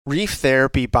Reef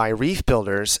Therapy by Reef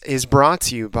Builders is brought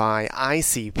to you by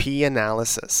ICP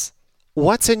Analysis.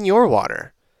 What's in your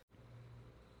water?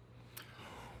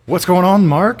 What's going on,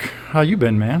 Mark? How you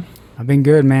been, man? I've been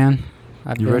good, man.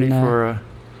 You ready for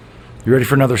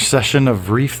another session of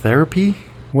Reef Therapy?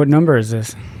 What number is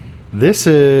this? This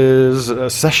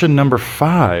is session number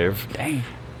 5. Dang.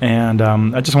 And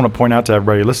I just want to point out to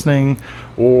everybody listening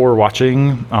or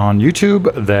watching on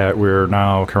YouTube that we're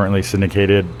now currently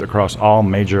syndicated across all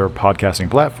major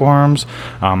podcasting platforms.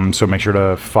 So make sure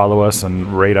to follow us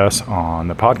and rate us on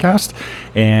the podcast.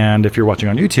 And if you're watching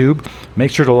on YouTube, make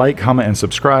sure to like, comment, and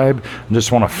subscribe. I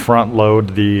just want to front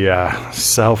load the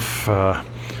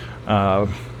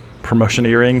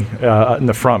promotioneering in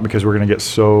the front because we're going to get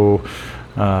so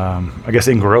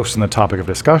engrossed in the topic of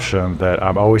discussion that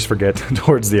I always forget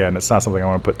towards the end. It's not something I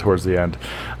want to put towards the end.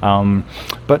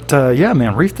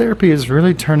 Reef therapy is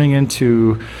really turning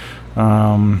into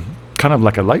kind of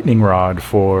like a lightning rod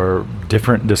for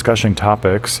different discussion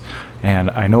topics.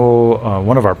 And I know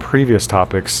one of our previous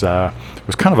topics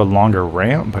was kind of a longer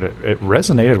rant, but it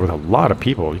resonated with a lot of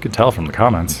people. You could tell from the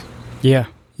comments. Yeah.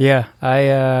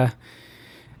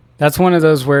 That's one of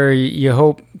those where you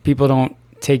hope people don't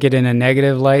take it in a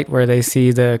negative light where they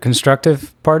see the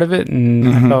constructive part of it. And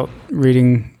I felt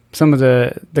reading some of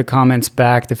the comments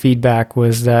back, the feedback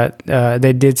was that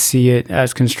they did see it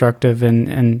as constructive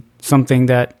and something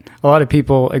that a lot of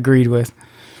people agreed with.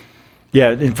 Yeah,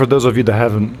 and for those of you that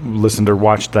haven't listened or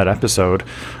watched that episode,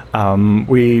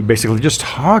 we basically just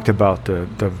talked about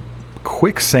the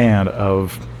quicksand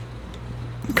of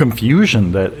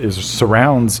confusion that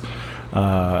surrounds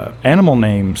animal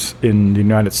names in the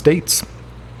United States,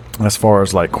 as far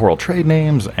as like coral trade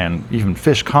names and even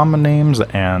fish common names.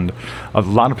 And a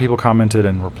lot of people commented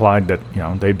and replied that,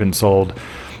 they'd been sold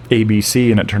ABC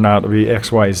and it turned out to be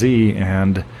XYZ.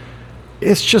 And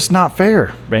it's just not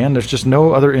fair, man. There's just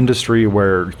no other industry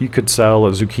where you could sell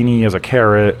a zucchini as a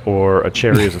carrot or a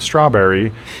cherry as a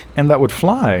strawberry and that would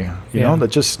fly. You know,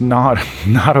 that's just not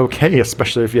okay,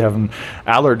 especially if you have an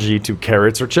allergy to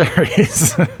carrots or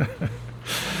cherries.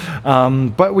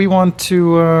 But we want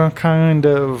to kind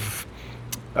of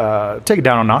take it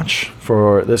down a notch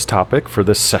for this topic, for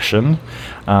this session,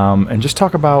 and just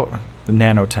talk about the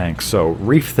nanotanks. So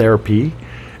Reef Therapy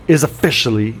is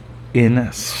officially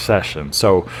in session.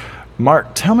 So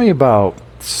Mark, tell me about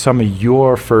some of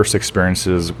your first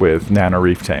experiences with nano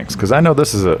reef tanks, because I know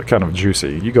this is a kind of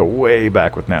juicy. You go way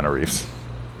back with nano reefs.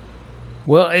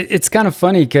 Well, it's kind of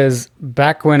funny because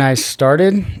back when I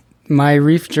started my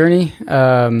reef journey,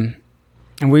 when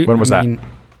was that?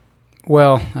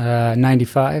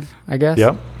 95, I guess.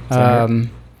 Yep.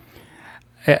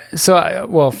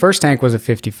 First tank was a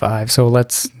 55, so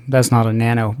that's not a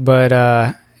nano.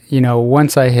 But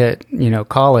once I hit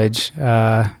college,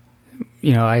 I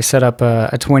set up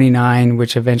a 29,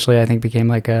 which eventually I think became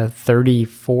like a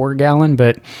 34 gallon,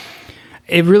 but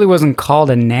it really wasn't called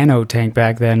a nano tank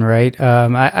back then, right?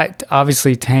 I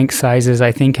obviously tank sizes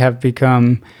I think have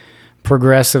become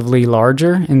progressively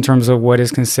larger in terms of what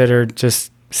is considered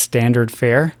just standard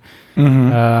fare.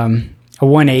 A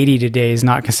 180 today is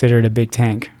not considered a big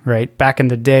tank, right? Back in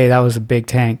the day, that was a big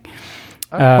tank.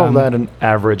 I call that an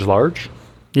average large.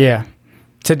 Yeah,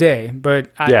 today, but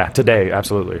today,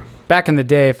 absolutely. Back in the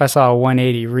day, if I saw a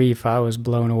 180 reef, I was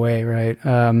blown away, right?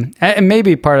 And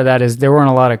maybe part of that is there weren't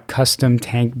a lot of custom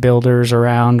tank builders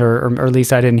around, or at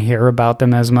least I didn't hear about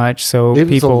them as much. So it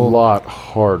was a lot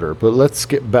harder, but let's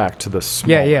get back to the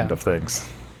small end of things.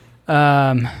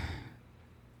 Well,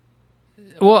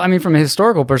 I mean, from a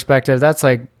historical perspective, that's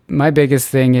like my biggest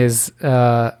thing is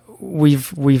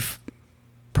we've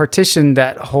partitioned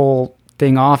that whole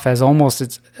thing off as almost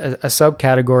it's a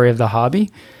subcategory of the hobby.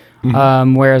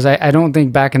 Whereas I don't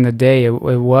think back in the day it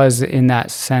was in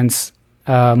that sense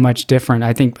much different.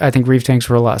 I think reef tanks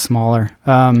were a lot smaller.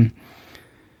 I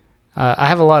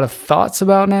have a lot of thoughts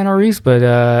about nano reefs,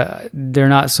 but they're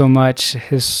not so much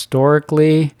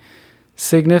historically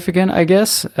significant, I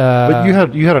guess. But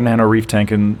you had a nano reef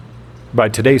tank by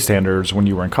today's standards when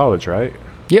you were in college, right?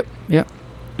 Yep.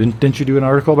 Didn't you do an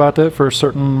article about that for a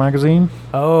certain magazine?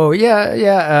 Oh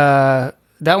yeah.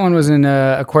 That one was in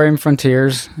Aquarium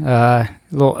Frontiers,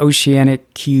 little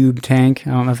oceanic cube tank. I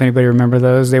don't know if anybody remember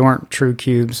those. They weren't true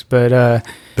cubes, but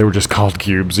they were just called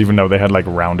cubes, even though they had like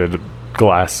rounded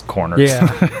glass corners.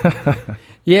 Yeah.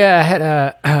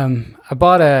 Yeah, I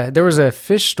had there was a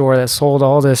fish store that sold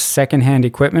all this secondhand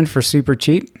equipment for super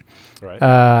cheap. Right.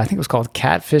 I think it was called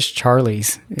Catfish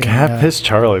Charlie's. Catfish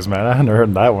Charlie's, man. I hadn't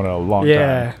heard that one in a long time.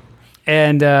 Yeah.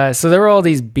 So there were all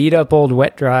these beat up old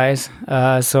wet dries.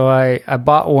 So I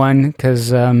bought one because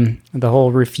the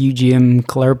whole Refugium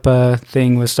Clerpa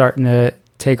thing was starting to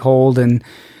take hold, and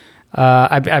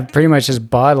I pretty much just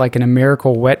bought like an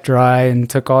Miracle wet dry and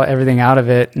took everything out of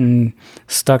it and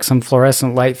stuck some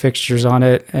fluorescent light fixtures on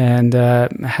it, and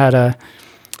had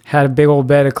a big old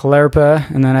bed of Clerpa,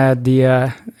 and then I had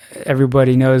the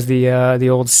everybody knows the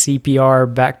old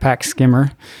CPR backpack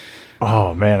skimmer.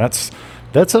 Oh man,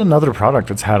 that's another product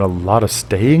that's had a lot of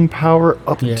staying power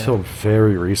up until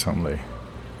very recently.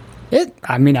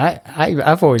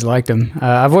 I've always liked them.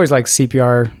 I've always liked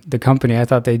CPR, the company. I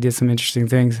thought they did some interesting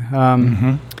things.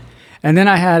 And then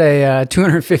I had a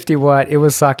 250 watt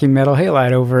Iwasaki metal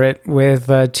halide over it with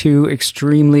 2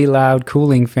 extremely loud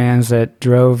cooling fans that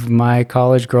drove my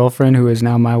college girlfriend, who is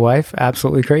now my wife,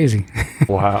 absolutely crazy.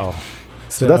 Wow.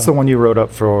 So that's the one you wrote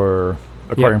up for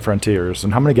Aquarium Frontiers.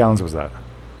 And how many gallons was that?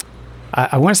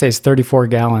 I want to say it's 34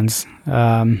 gallons.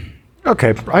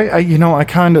 Okay. I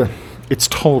kind of... It's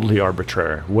totally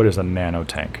arbitrary. What is a nano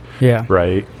tank? Yeah.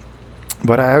 Right?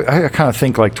 But I kind of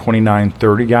think like 29,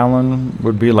 30 gallon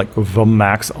would be like the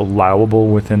max allowable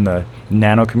within the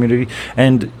nano community.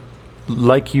 And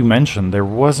like you mentioned, there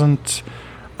wasn't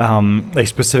a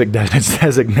specific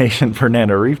designation for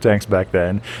nano reef tanks back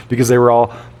then because they were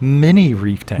all mini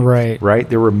reef tanks. Right?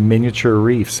 They were miniature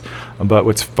reefs. But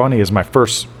what's funny is I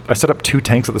set up 2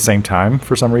 tanks at the same time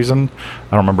for some reason. I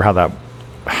don't remember how that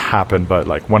happened, but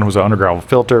like one was an underground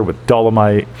filter with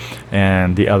dolomite,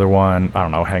 and the other one, I don't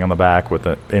know, hang on the back with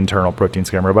an internal protein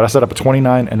skimmer. But I set up a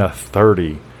 29 and a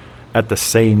 30 at the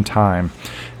same time.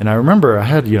 And I remember I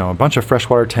had, a bunch of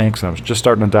freshwater tanks, and I was just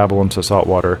starting to dabble into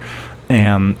saltwater,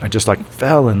 and I just like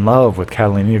fell in love with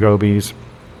Catalina gobies.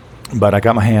 But I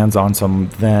got my hands on some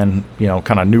then,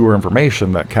 kind of newer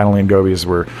information that Catalina gobies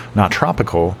were not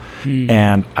tropical.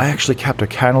 And I actually kept a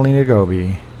Catalina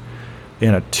goby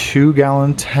in a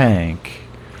 2-gallon tank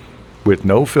with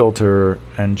no filter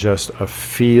and just a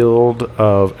field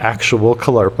of actual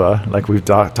Clerpa, like we've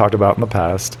talked about in the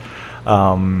past.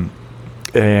 That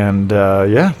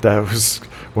was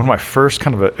one of my first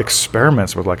kind of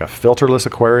experiments with like a filterless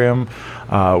aquarium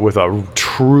with a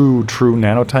true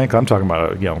nano tank. I'm talking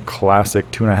about a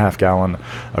classic 2.5-gallon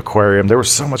aquarium. There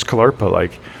was so much Clerpa,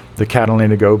 like the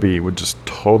Catalina goby would just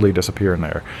totally disappear in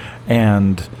there.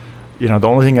 And the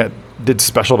only thing that did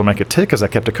special to make it tick is I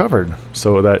kept it covered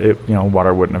so that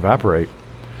water wouldn't evaporate.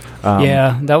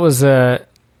 That was that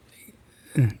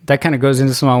kind of goes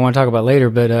into something I want to talk about later,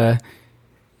 but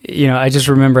I just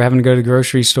remember having to go to the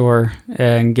grocery store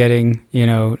and getting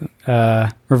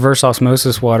reverse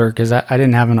osmosis water because I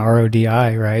didn't have an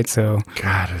RODI, right? So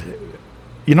God,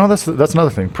 that's another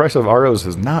thing. Price of ROs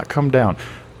has not come down.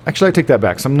 Actually, I take that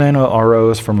back. Some nano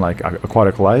ROs from like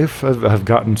Aquatic Life have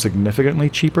gotten significantly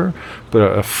cheaper, but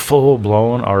a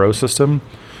full-blown RO system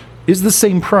is the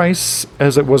same price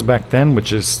as it was back then,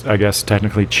 which is, I guess,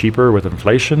 technically cheaper with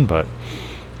inflation. But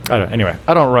anyway,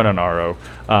 I don't run an RO.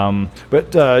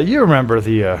 But you remember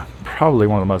the probably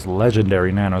one of the most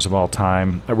legendary nanos of all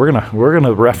time. We're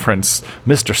gonna reference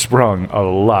Mr. Sprung a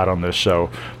lot on this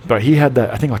show, but he had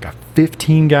that, I think, like a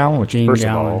 15-gallon, which first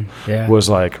of all was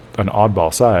like an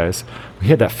oddball size. He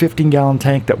had that 15-gallon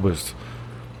tank that was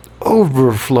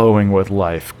overflowing with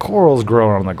life. Corals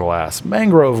growing on the glass,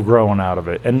 mangrove growing out of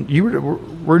it. And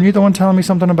weren't you the one telling me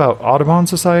something about Audubon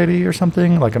Society or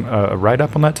something, like a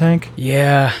write-up on that tank?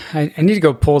 Yeah, I need to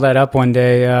go pull that up one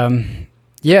day.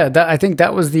 I think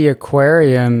that was the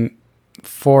aquarium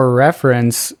for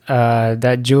reference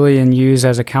that Julian used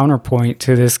as a counterpoint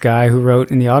to this guy who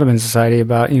wrote in the Audubon Society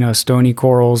about, stony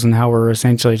corals and how we're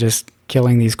essentially just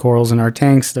killing these corals in our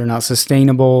tanks. They're not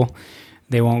sustainable.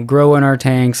 They won't grow in our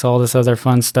tanks, all this other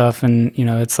fun stuff. And,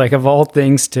 it's like, of all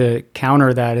things to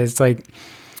counter that, it's like,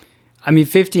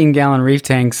 15-gallon reef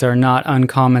tanks are not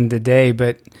uncommon today,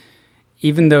 but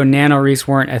even though nano reefs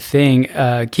weren't a thing,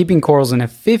 keeping corals in a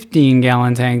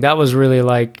 15-gallon tank, that was really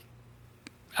like,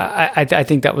 I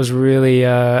think that was really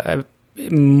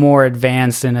more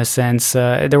advanced in a sense.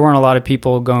 There weren't a lot of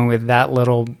people going with that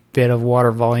little bit of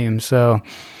water volume. So,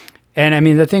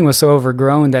 and the thing was so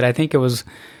overgrown that I think it was,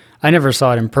 I never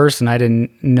saw it in person. I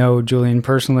didn't know Julian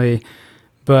personally,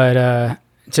 but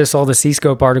just all the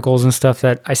Seascope articles and stuff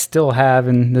that I still have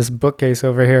in this bookcase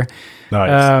over here.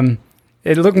 Nice.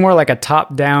 It looked more like a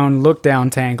top-down, look-down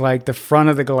tank, like the front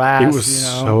of the glass. It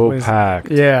was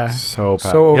packed. Yeah. So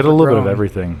packed. So it had a little bit of overgrown.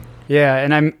 everything. Yeah,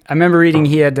 and I remember reading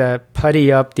he had to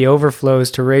putty up the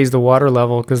overflows to raise the water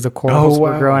level because the corals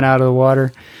were growing out of the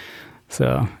water.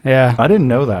 So, yeah. I didn't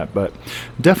know that, but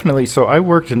definitely. So I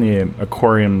worked in the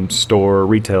aquarium store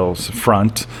retail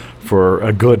front for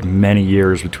a good many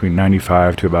years between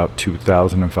 95 to about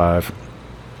 2005.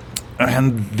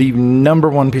 And the number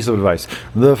one piece of advice,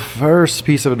 the first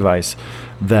piece of advice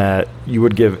that you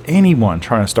would give anyone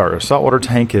trying to start a saltwater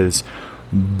tank is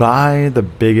buy the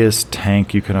biggest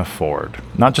tank you can afford.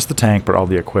 Not just the tank, but all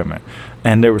the equipment.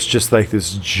 And there was just like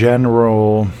this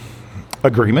general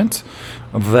agreement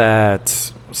that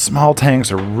small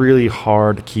tanks are really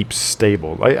hard to keep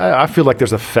stable. I feel like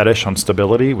there's a fetish on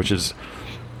stability, which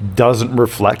doesn't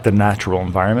reflect the natural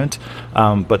environment,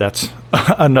 but that's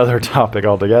another topic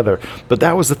altogether. But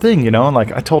that was the thing, and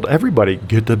like I told everybody,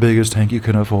 get the biggest tank you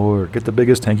can afford, get the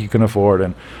biggest tank you can afford.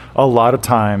 And a lot of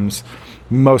times,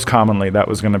 most commonly, that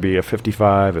was going to be a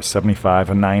 55, a 75,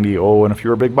 a 90. Oh, and if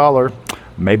you're a big baller,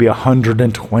 maybe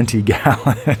 120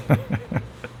 gallon.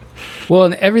 Well,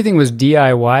 and everything was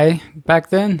DIY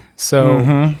back then.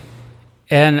 So,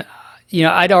 and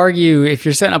I'd argue if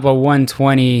you're setting up a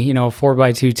 120, a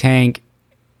 4x2 tank,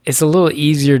 it's a little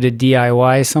easier to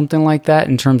DIY something like that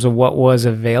in terms of what was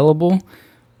available.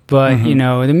 But,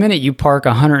 the minute you park a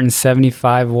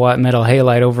 175 watt metal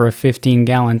halide over a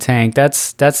 15-gallon tank,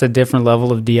 that's a different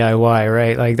level of DIY,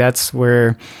 right? Like that's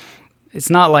where it's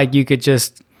not like you could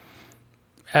just,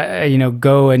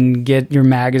 go and get your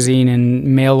magazine and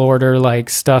mail order like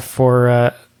stuff for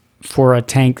a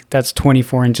tank that's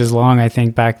 24 inches long, I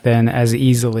think, back then as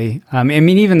easily. I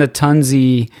mean, even the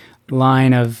Tunze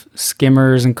line of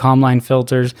skimmers and Comline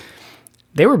filters,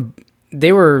 they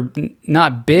were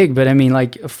not big, but I mean,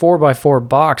 like a 4x4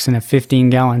 box in a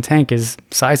 15-gallon tank is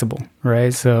sizable,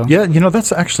 right? So yeah,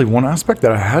 that's actually one aspect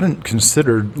that I hadn't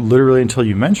considered literally until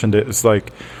you mentioned it. It's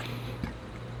like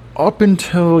up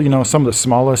until, some of the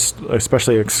smallest,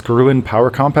 especially like screw-in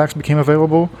power compacts became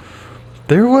available,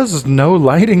 there was no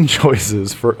lighting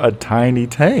choices for a tiny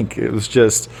tank. It was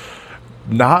just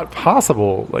not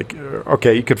possible. Like,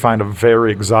 okay, you could find a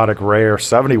very exotic, rare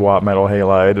 70-watt metal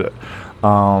halide.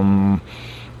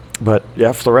 But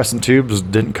yeah, fluorescent tubes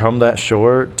didn't come that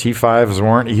short. T5s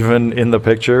weren't even in the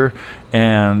picture.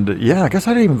 And yeah, I guess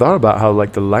I didn't even thought about how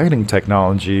like the lighting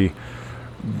technology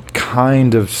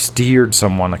kind of steered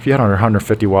someone. Like if you had a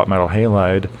 150-watt metal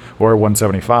halide or a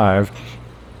 175,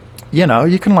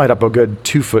 you can light up a good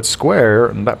 2-foot square.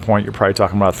 At that point, you're probably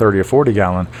talking about a 30 or 40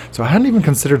 gallon. So I hadn't even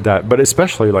considered that, but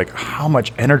especially like how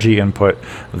much energy input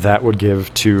that would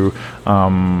give to,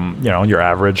 your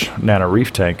average Nano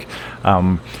Reef tank.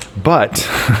 But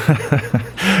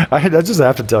I just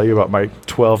have to tell you about my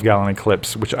 12-gallon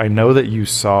Eclipse, which I know that you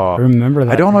saw. I remember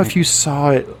that. I don't know tank. if you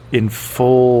saw it in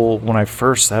full when I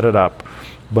first set it up,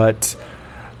 but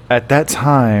at that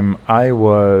time, I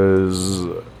was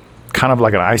kind of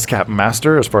like an ice cap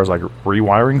master as far as like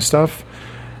rewiring stuff.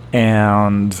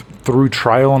 And through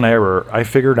trial and error, I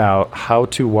figured out how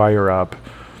to wire up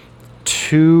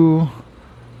 2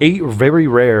 very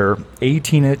rare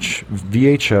 18-inch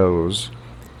VHOs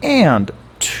and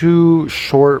 2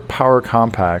 short power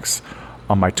compacts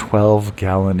on my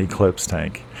 12-gallon Eclipse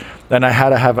tank. Then I had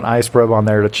to have an ice probe on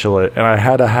there to chill it, and I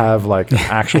had to have like an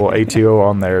actual ATO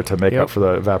on there to make up for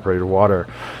the evaporated water.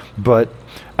 But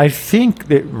I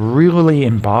think it really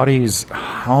embodies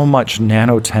how much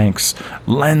nano tanks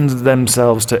lend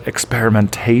themselves to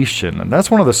experimentation. And that's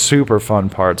one of the super fun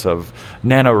parts of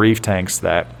Nano Reef tanks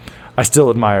that I still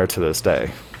admire to this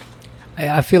day.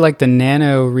 I feel like the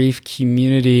Nano Reef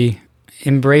community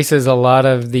embraces a lot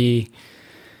of the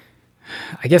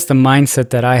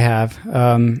mindset that I have.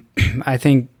 I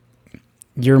think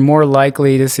you're more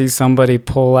likely to see somebody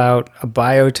pull out a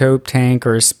biotope tank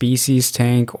or a species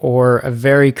tank or a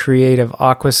very creative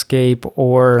aquascape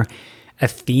or a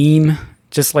theme.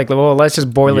 Just like, well, let's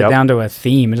just boil it down to a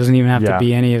theme. It doesn't even have to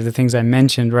be any of the things I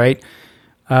mentioned, right?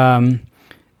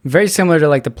 Very similar to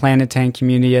like the Planet Tank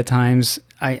community at times.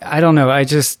 I don't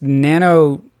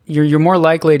know. You're more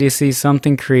likely to see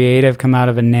something creative come out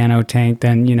of a nano tank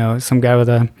than, some guy with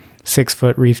a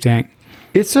 6-foot reef tank.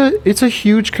 It's a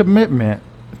huge commitment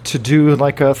to do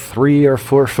like a 3 or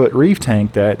 4 foot reef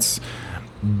tank that's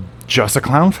just a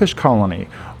clownfish colony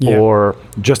or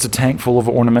just a tank full of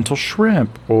ornamental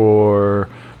shrimp or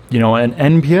an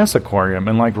NPS aquarium.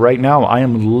 And like right now I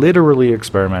am literally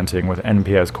experimenting with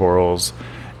NPS corals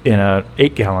in a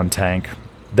 8-gallon tank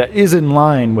that is in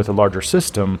line with a larger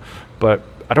system, but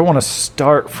I don't want to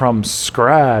start from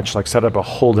scratch, like set up a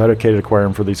whole dedicated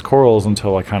aquarium for these corals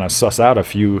until I kind of suss out a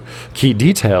few key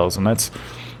details. And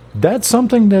that's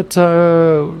something that,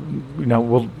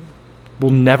 will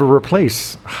never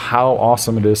replace how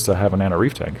awesome it is to have a Nano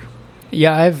Reef tank.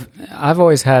 Yeah, I've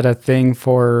always had a thing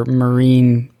for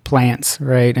marine plants,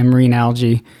 right, and marine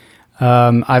algae.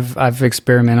 I've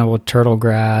experimented with turtle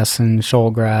grass and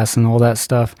shoal grass and all that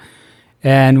stuff.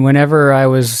 And whenever I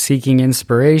was seeking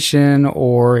inspiration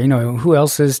or, who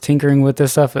else is tinkering with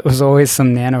this stuff, it was always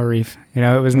some nano reef.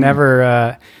 It was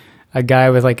never a guy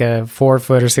with like a 4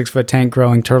 foot or 6 foot tank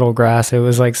growing turtle grass. It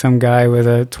was like some guy with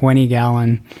a 20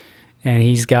 gallon and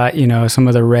he's got, some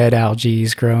of the red algae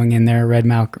growing in there, red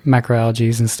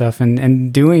macroalgae and stuff,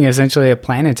 and doing essentially a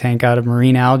planted tank out of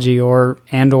marine algae or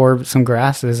some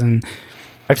grasses. And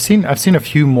I've seen a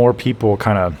few more people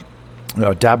kind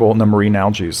of dabble in the marine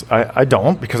algae. I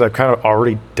don't, because I've kind of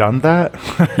already done that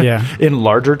in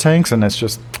larger tanks, and it's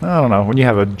just, I don't know, when you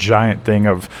have a giant thing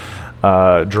of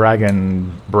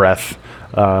dragon breath,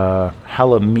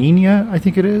 Halimenia, I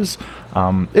think it is.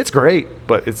 It's great,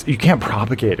 but you can't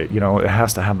propagate it. It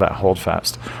has to have that hold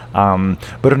fast.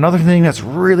 But another thing that's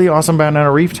really awesome about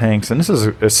nano reef tanks, and this is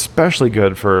especially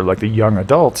good for like the young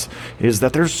adults, is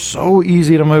that they're so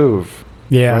easy to move.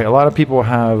 Yeah. Right? A lot of people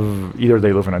have, either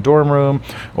they live in a dorm room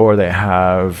or they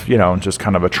have, just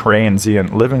kind of a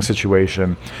transient living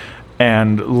situation,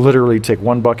 and literally take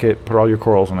one bucket, put all your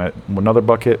corals in it, another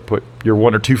bucket, put your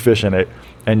 1 or 2 fish in it,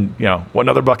 and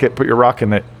another bucket, put your rock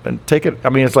in it, and take it. I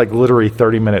mean, it's like literally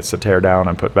 30 minutes to tear down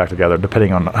and put back together,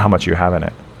 depending on how much you have in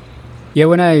it. Yeah,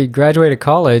 when I graduated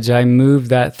college, I moved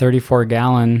that 34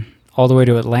 gallon all the way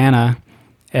to Atlanta,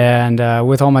 and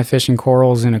with all my fish and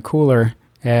corals in a cooler.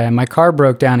 And my car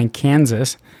broke down in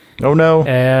Kansas. Oh no!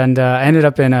 And I ended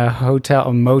up in a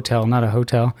motel, not a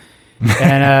hotel.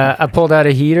 And I pulled out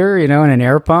a heater, and an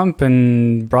air pump,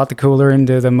 and brought the cooler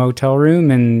into the motel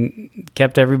room and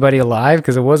kept everybody alive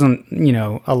because it wasn't,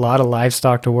 a lot of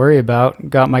livestock to worry about.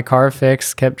 Got my car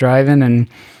fixed, kept driving, and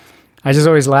I just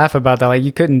always laugh about that. Like,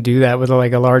 you couldn't do that with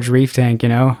like a large reef tank, You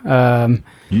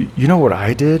know what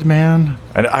I did, man?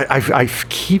 And I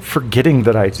keep forgetting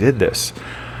that I did this.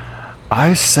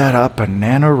 I set up a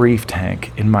nano reef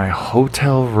tank in my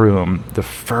hotel room the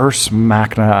first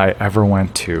MACNA I ever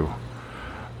went to,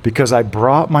 because I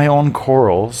brought my own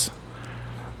corals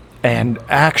and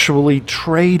actually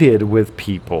traded with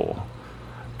people.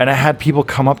 And I had people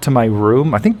come up to my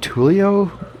room. I think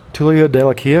Tulio De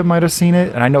La Kia might have seen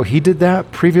it, and I know he did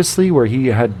that previously, where he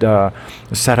had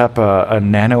set up a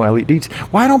nano LED.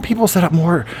 Why don't people set up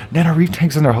more nano reef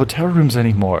tanks in their hotel rooms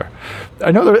anymore?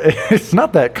 I know it's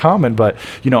not that common, but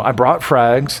I brought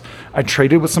frags, I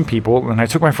traded with some people, and I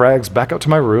took my frags back up to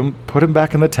my room, put them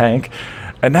back in the tank,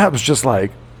 and that was just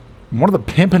like one of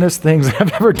the pimpinest things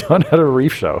I've ever done at a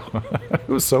reef show. It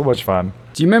was so much fun.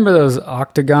 Do you remember those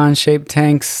octagon-shaped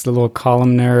tanks, the little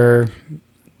columnar?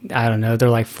 I don't know, they're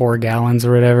like 4 gallons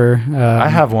or whatever. I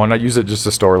have one. I use it just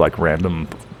to store like random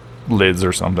lids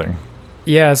or something.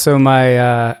 Yeah, so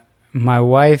my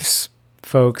wife's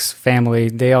folks, family,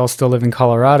 they all still live in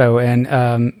Colorado, and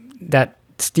that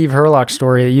Steve Herlock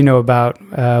story that you know about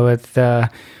with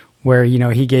where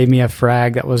he gave me a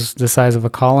frag that was the size of a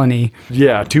colony.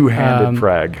 Yeah, 2-handed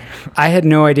frag. I had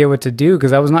no idea what to do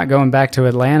because I was not going back to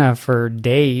Atlanta for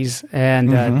days,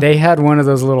 and they had one of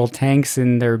those little tanks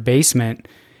in their basement.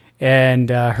 And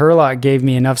Herlock gave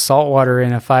me enough salt water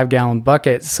in a 5-gallon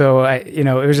bucket. So, it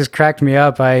was just cracked me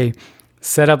up. I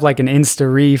set up like an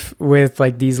Insta reef with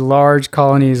like these large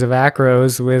colonies of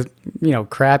acros with,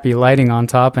 crappy lighting on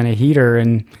top and a heater,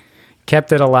 and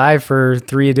kept it alive for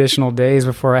 3 additional days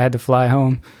before I had to fly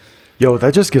home. Yo,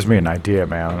 that just gives me an idea,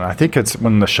 man. I think it's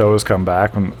when the shows come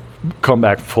back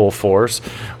full force,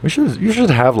 you should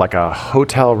have like a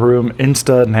hotel room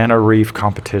Insta nano reef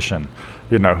competition.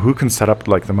 Who can set up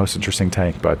like the most interesting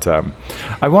tank. But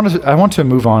I want to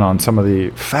move on some of the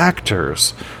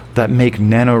factors that make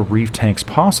nano reef tanks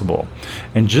possible.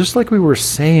 And just like we were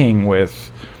saying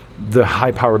with the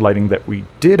high powered lighting that we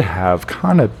did have,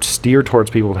 kind of steer towards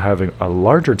people having a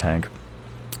larger tank.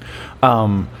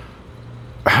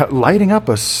 Lighting up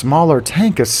a smaller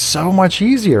tank is so much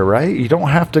easier, right? You don't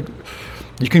have to.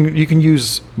 You can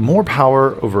use more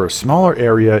power over a smaller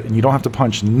area, and you don't have to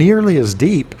punch nearly as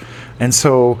deep. And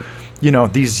so,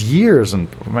 these years and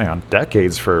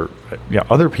decades for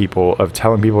other people of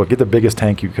telling people get the biggest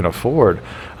tank you can afford,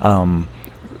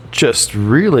 just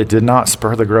really did not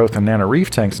spur the growth in nano reef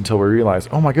tanks until we realized,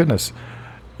 oh my goodness,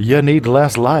 you need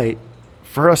less light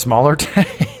for a smaller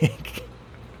tank.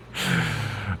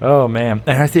 Oh man,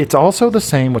 and I think it's also the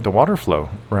same with the water flow,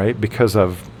 right? Because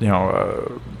of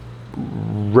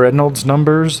Reynolds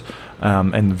numbers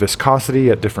and viscosity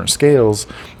at different scales.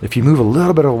 If you move a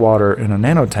little bit of water in a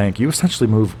nano tank, you essentially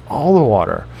move all the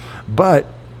water. But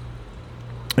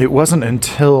it wasn't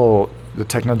until the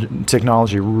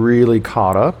technology really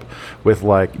caught up with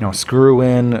screw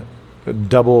in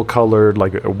double colored,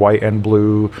 like white and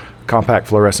blue compact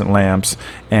fluorescent lamps,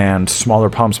 and smaller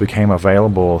pumps became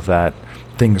available, that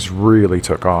things really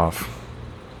took off.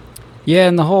 Yeah,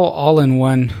 and the whole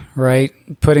all-in-one, right?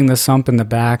 Putting the sump in the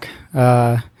back,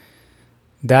 that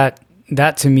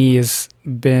to me has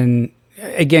been,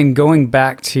 again, going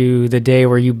back to the day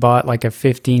where you bought like a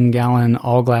 15-gallon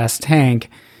all-glass tank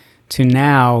to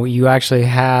now you actually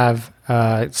have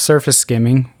surface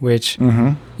skimming, which,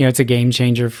 it's a game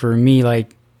changer for me.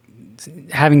 Like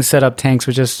having set up tanks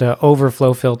with just an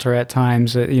overflow filter at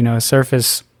times,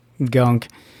 surface gunk.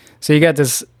 So you got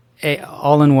this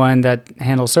all-in-one that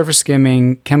handles surface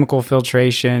skimming, chemical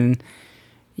filtration.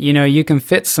 You can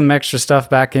fit some extra stuff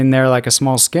back in there like a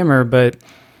small skimmer, but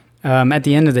at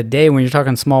the end of the day, when you're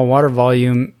talking small water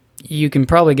volume, you can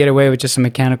probably get away with just some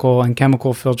mechanical and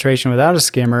chemical filtration without a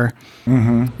skimmer.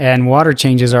 And water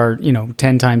changes are,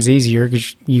 10 times easier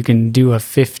because you can do a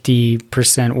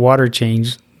 50% water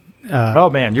change. Oh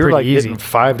man, you're like easy. getting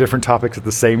 5 different topics at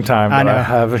the same time that I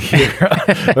have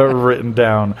here written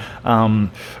down.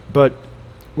 But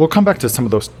we'll come back to some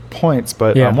of those points.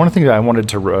 But one thing that I wanted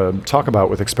to talk about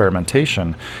with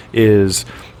experimentation is,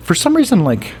 for some reason,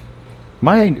 like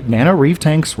my Nano Reef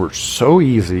tanks were so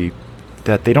easy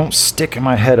that they don't stick in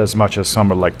my head as much as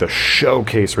some of like the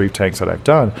showcase reef tanks that I've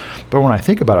done. But when I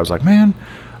think about it, I was like, man,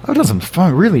 I've done some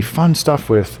really fun stuff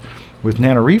with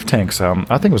Nano Reef tanks. I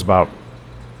think it was about,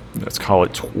 let's call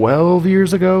it 13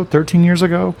 years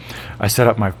ago, I set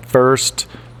up my first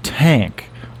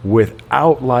tank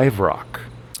without live rock.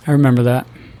 I remember that.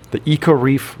 The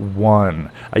EcoReef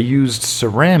 1. I used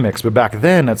ceramics, but back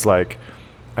then it's like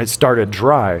I started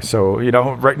dry. So,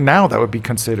 right now that would be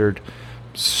considered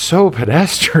so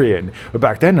pedestrian. But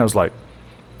back then I was like,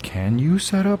 can you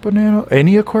set up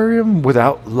any aquarium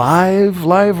without live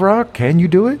rock? Can you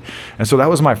do it? And so that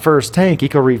was my first tank,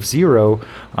 EcoReef Zero,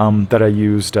 that I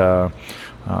used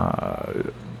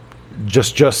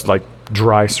just like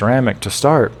dry ceramic to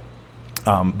start.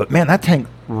 But man, that tank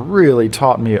really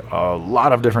taught me a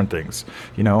lot of different things.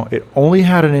 It only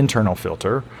had an internal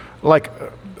filter, like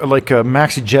a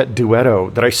MaxiJet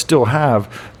Duetto that I still have,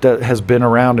 that has been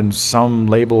around in some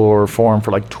label or form for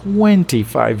like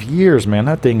 25 years, man.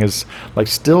 That thing is like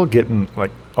still getting like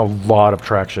a lot of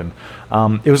traction.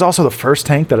 It was also the first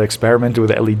tank that I experimented with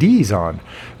LEDs on,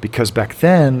 because back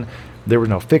then there were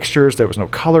no fixtures, there was no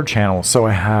color channel. So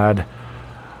I had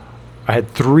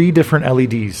 3 different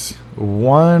LEDs.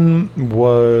 One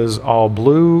was all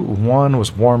blue, one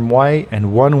was warm white,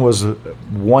 and one was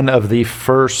one of the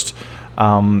first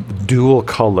dual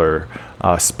color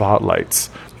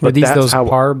spotlights. Were these those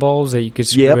par bulbs that you could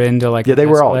screw into like? Yeah, they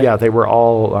were all. Yeah, they were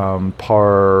all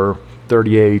par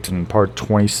 38 and par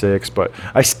 26. But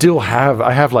I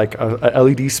have like a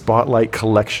LED spotlight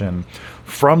collection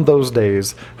from those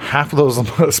days. Half of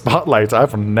those spotlights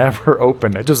I've never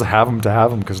opened. I just have them to have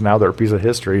them because now they're a piece of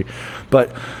history.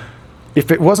 But if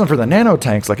it wasn't for the nano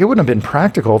tanks, like it wouldn't have been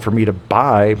practical for me to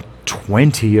buy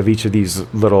 20 of each of these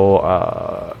little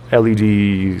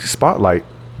LED spotlight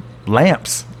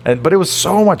lamps. But it was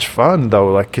so much fun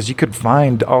though, like, because you could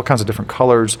find all kinds of different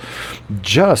colors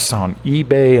just on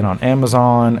eBay and on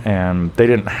Amazon, and they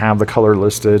didn't have the color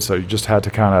listed, so you just had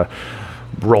to kind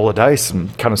of roll a dice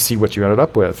and kind of see what you ended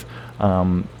up with.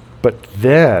 But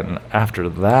then after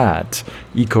that,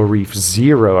 EcoReef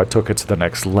Zero, I took it to the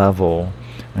next level,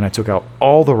 and I took out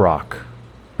all the rock,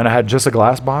 and I had just a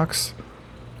glass box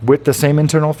with the same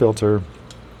internal filter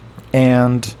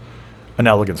and an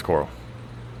elegance coral.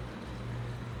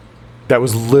 That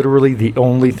was literally the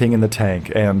only thing in the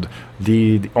tank, and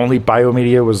the only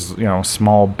biomedia was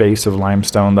small base of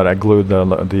limestone that I glued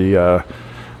the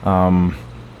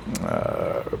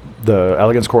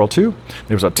elegance coral to.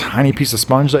 There was a tiny piece of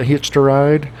sponge that hitched a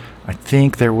ride. I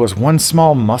think there was one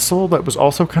small mussel that was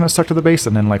also kind of stuck to the base,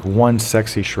 and then like one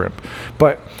sexy shrimp.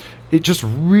 But it just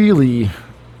really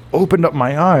opened up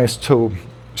my eyes to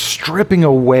stripping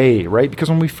away, right? Because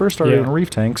when we first started in reef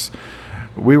tanks,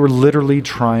 we were literally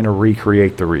trying to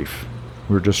recreate the reef.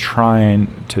 We were just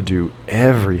trying to do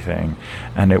everything,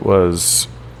 and it was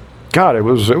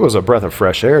a breath of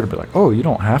fresh air to be like, oh, you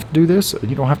don't have to do this,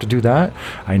 you don't have to do that.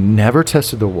 I never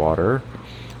tested the water.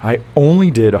 I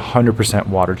only did 100%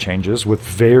 water changes with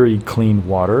very clean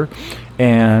water,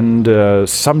 and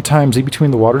sometimes in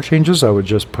between the water changes, I would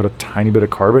just put a tiny bit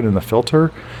of carbon in the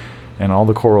filter, and all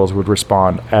the corals would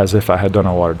respond as if I had done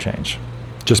a water change,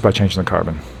 just by changing the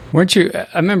carbon. Weren't you? I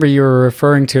remember you were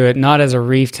referring to it not as a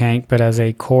reef tank, but as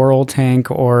a coral tank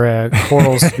or a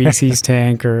coral species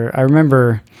tank, or I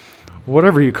remember.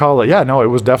 Whatever you call it. Yeah, no, it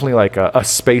was definitely like a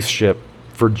spaceship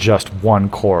for just one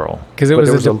coral. Because it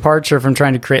was a departure from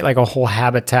trying to create like a whole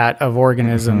habitat of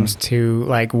organisms to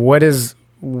like, what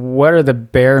are the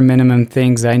bare minimum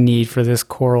things I need for this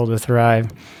coral to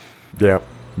thrive? Yeah.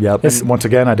 Yep. And once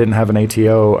again, I didn't have an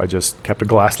ATO. I just kept a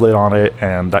glass lid on it,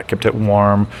 and that kept it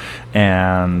warm.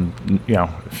 And,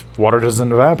 if water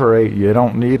doesn't evaporate, you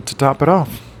don't need to top it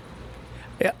off.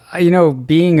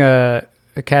 Being a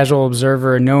casual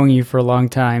observer and knowing you for a long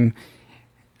time,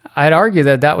 I'd argue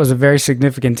that was a very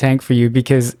significant tank for you,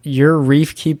 because your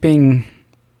reef keeping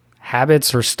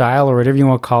habits or style or whatever you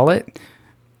want to call it,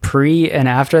 pre and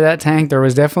after that tank, there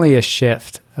was definitely a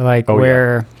shift. Like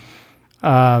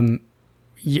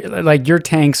like your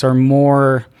tanks are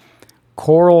more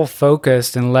coral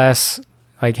focused and less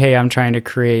like, hey, I'm trying to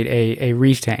create a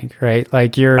reef tank, right?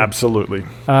 Like you're absolutely.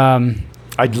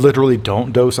 I literally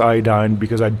don't dose iodine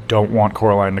because I don't want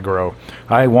coralline to grow.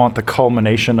 I want the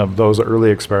culmination of those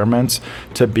early experiments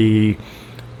to be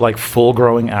like full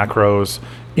growing acros,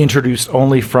 introduced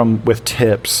only with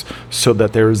tips, so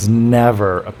that there's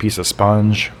never a piece of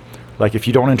sponge. Like if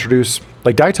you don't introduce,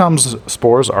 like diatom's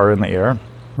spores are in the air.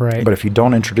 Right. But if you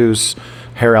don't introduce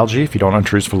hair algae, if you don't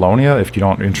introduce Valonia, if you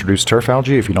don't introduce turf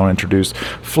algae, if you don't introduce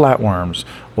flatworms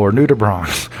or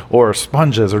nudibranchs or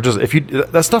sponges, or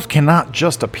that stuff cannot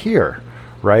just appear,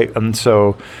 right? And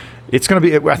so it's going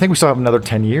to be, I think we still have another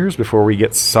 10 years before we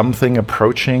get something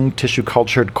approaching tissue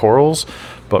cultured corals.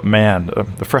 But man,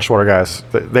 the freshwater guys,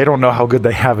 they don't know how good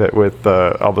they have it with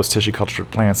all those tissue cultured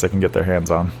plants they can get their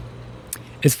hands on.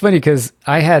 It's funny because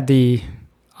I had the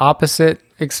opposite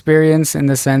experience in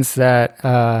the sense that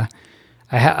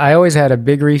I always had a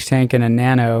big reef tank and a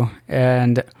nano,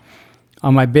 and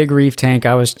on my big reef tank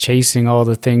I was chasing all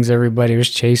the things everybody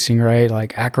was chasing, right?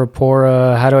 Like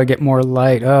acropora, how do I get more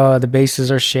light? Oh, the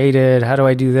bases are shaded, how do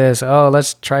I do this? Oh,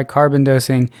 let's try carbon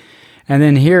dosing. And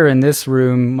then here in this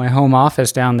room, my home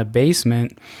office down the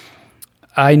basement,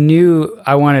 I knew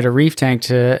I wanted a reef tank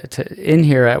to in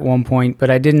here at one point,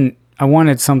 but I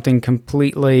wanted something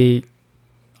completely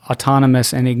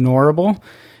autonomous and ignorable,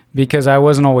 because I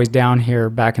wasn't always down here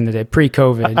back in the day,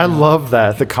 pre-COVID. I love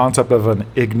that, the concept of an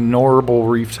ignorable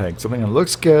reef tank, something that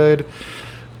looks good.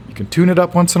 You can tune it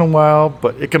up once in a while,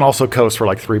 but it can also coast for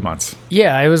like 3 months.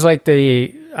 Yeah, it was like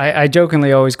I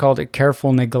jokingly always called it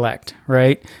careful neglect,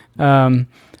 right?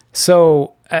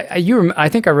 So I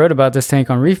think I wrote about this tank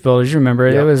on Reef Builders. You remember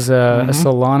it? Yep. It was a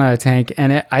Solana tank,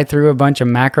 and I threw a bunch of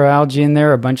macroalgae in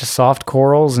there, a bunch of soft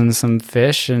corals, and some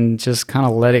fish, and just kind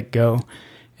of let it go.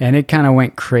 And it kind of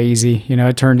went crazy.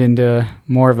 It turned into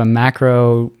more of a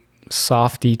macro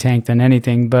softy tank than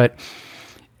anything. But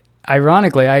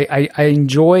ironically, I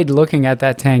enjoyed looking at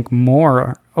that tank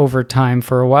more over time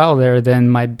for a while there than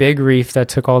my big reef that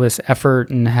took all this effort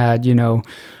and had,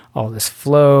 all this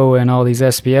flow and all these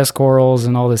SPS corals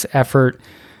and all this effort.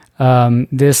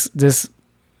 This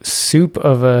soup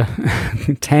of a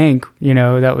tank,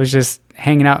 that was just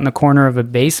hanging out in the corner of a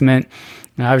basement.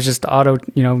 And I was just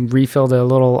refilled a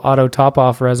little auto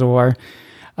top-off reservoir.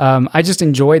 I just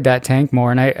enjoyed that tank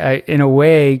more. And I in a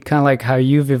way, kind of like how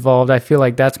you've evolved, I feel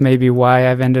like that's maybe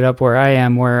why I've ended up where I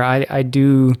am, where I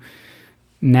do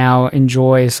now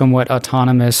enjoy somewhat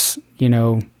autonomous,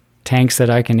 tanks that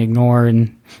I can ignore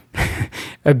and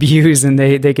abuse, and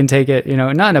they can take it,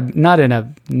 not in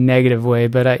a negative way,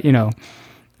 but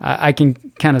I can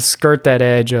kind of skirt that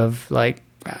edge of like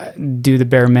do the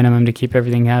bare minimum to keep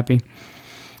everything happy.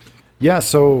 Yeah,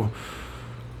 so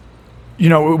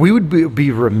we would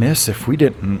be remiss if we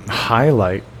didn't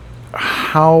highlight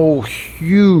how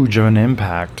huge of an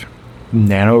impact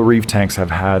nano reef tanks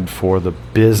have had for the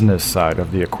business side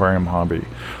of the aquarium hobby.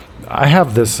 I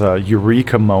have this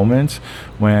eureka moment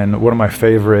when one of my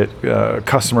favorite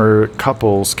customer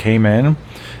couples came in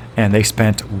and they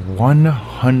spent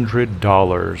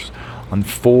 $100 on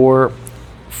 4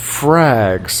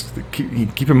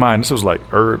 frags. Keep in mind, this was like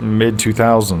mid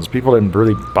 2000s. People didn't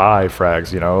really buy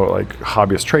frags, like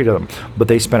hobbyists traded them. But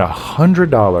they spent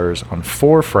 $100 on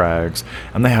 4 frags,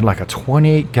 and they had like a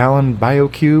 28-gallon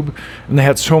BioCube, and they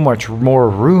had so much more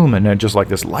room, and then just like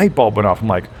this light bulb went off. I'm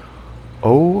like,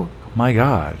 oh my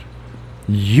God,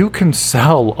 you can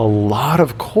sell a lot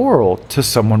of coral to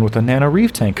someone with a nano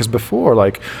reef tank. Because before,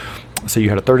 like, say you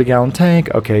had a 30-gallon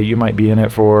tank, okay, you might be in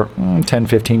it for 10,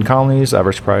 15 colonies,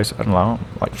 average price, I don't know,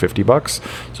 like $50.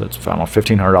 So it's, I don't know,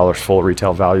 $1,500 full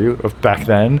retail value of back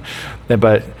then.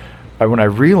 But when I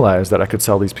realized that I could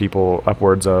sell these people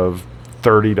upwards of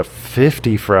 30 to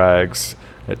 50 frags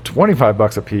at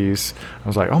 $25 a piece, I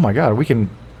was like, oh my God,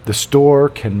 the store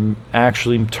can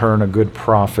actually turn a good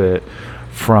profit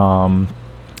from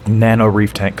nano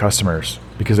reef tank customers.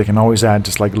 because they can always add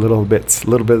just like little bits,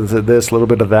 little bit of this, little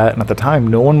bit of that. And at the time,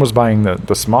 no one was buying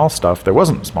the small stuff. There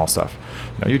wasn't small stuff.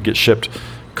 You'd get shipped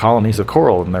colonies of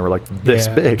coral, and they were like this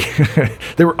big.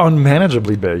 They were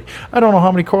unmanageably big. I don't know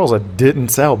how many corals I didn't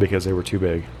sell because they were too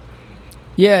big.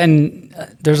 Yeah, and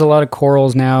there's a lot of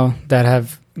corals now that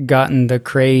have gotten the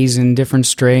craze in different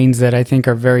strains that I think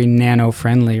are very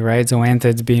nano-friendly, right?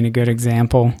 Zoanthids being a good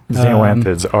example.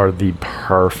 Zoanthids are the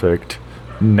perfect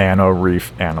nano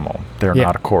reef animal. They're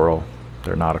not a coral.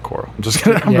 They're not a coral.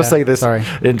 I'm gonna say this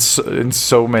in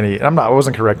so many. I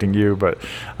wasn't correcting you, but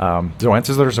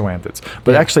zoanthids are zoanthids.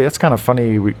 But actually, that's kind of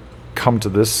funny. We come to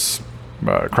this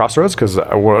crossroads because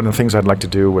one of the things I'd like to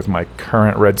do with my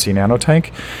current Red Sea Nano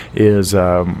tank is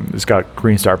it's got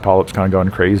green star polyps kind of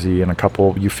going crazy and a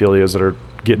couple euphyllias that are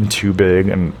getting too big,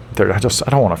 and I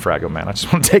don't want to frag them, man. I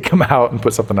just want to take them out and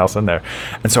put something else in there.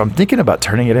 And so I'm thinking about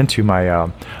turning it into my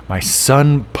my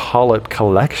sun polyp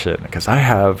collection, because I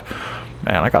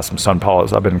got some sun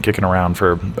polyps I've been kicking around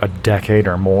for a decade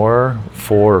or more,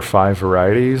 4 or 5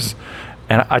 varieties.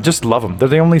 And I just love them. They're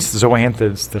the only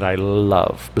zoanthids that I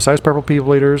love. Besides purple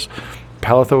people eaters,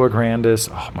 Palathea grandis.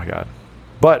 Oh, my God.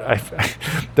 But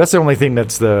that's the only thing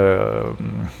that's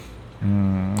slowing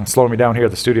me down here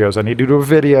at the studios. I need to do a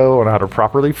video on how to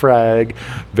properly frag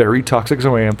very toxic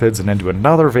zoanthids, and then do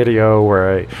another video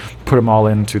where I put them all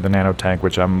into the nano tank,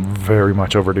 which I'm very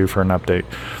much overdue for an update.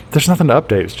 There's nothing to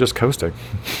update. It's just coasting.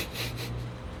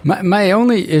 My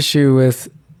only issue with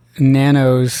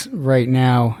nanos right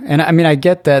now, and I mean, I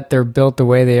get that they're built the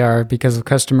way they are because of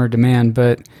customer demand,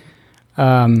 but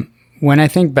when I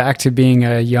think back to being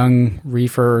a young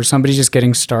reefer or somebody just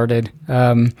getting started,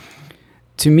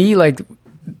 to me, like,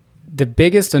 the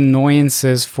biggest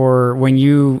annoyances for when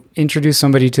you introduce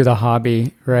somebody to the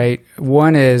hobby, right?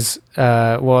 One is,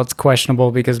 it's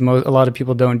questionable because a lot of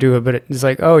people don't do it, but it's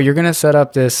like, oh, you're going to set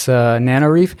up this nano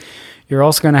reef. You're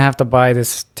also going to have to buy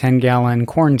this 10-gallon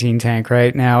quarantine tank,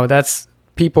 right? Now,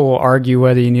 people will argue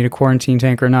whether you need a quarantine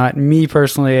tank or not. Me,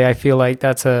 personally, I feel like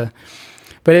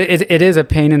but it is a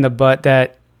pain in the butt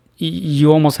that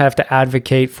you almost have to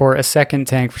advocate for a second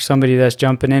tank for somebody that's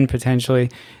jumping in potentially.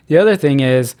 The other thing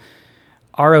is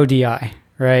RODI,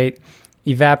 right?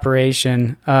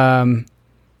 Evaporation.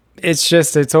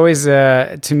 It's always,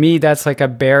 to me, that's like a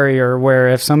barrier where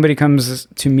if somebody comes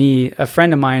to me, a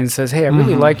friend of mine, and says, hey, I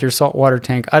really like your saltwater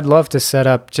tank. I'd love to set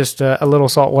up just a little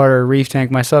saltwater reef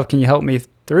tank myself. Can you help me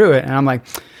through it? And I'm like,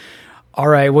 all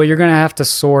right, well, you're going to have to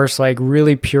source like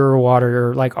really pure water,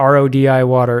 or like RODI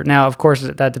water. Now, of course,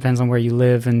 that depends on where you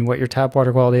live and what your tap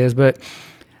water quality is. But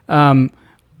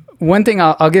one thing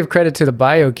I'll give credit to the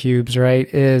BioCubes, right,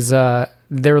 is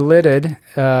they're lidded.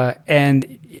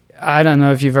 And I don't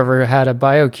know if you've ever had a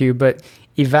BioCube, but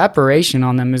evaporation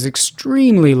on them is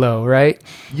extremely low, right?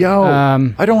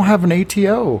 I don't have an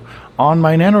ATO on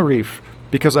my nano reef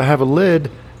because I have a lid.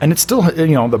 And it's still,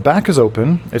 the back is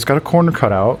open. It's got a corner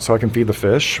cut out so I can feed the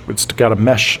fish. It's got a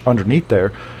mesh underneath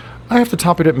there. I have to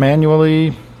top it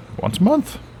manually once a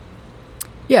month.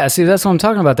 Yeah, see, that's what I'm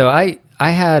talking about, though. I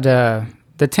had,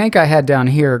 the tank I had down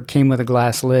here came with a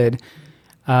glass lid.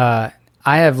 I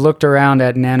have looked around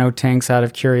at nano tanks out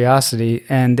of curiosity,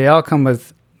 and they all come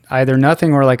with either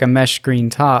nothing or like a mesh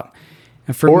screen top.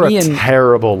 And for me,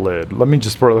 terrible lid. Let me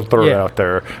just throw it out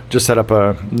there. Just set up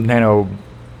a nano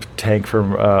tank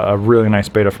for a really nice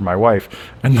beta for my wife,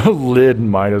 and the lid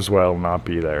might as well not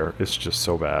be there. It's just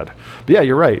so bad. But yeah,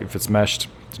 you're right. If it's meshed,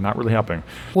 it's not really helping.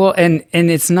 Well, and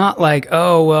it's not like,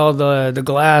 oh, well, the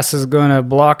glass is going to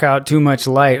block out too much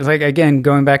light. It's like, again,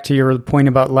 going back to your point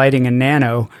about lighting a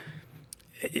nano,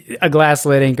 a glass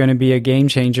lid ain't going to be a game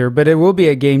changer, but it will be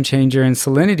a game changer in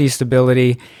salinity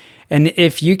stability. And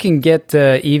if you can get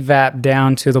the evap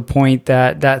down to the point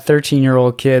that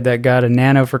 13-year-old kid that got a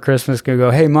nano for Christmas can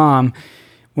go, hey, Mom,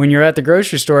 when you're at the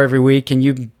grocery store every week, can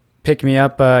you pick me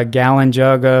up a gallon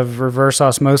jug of reverse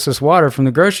osmosis water from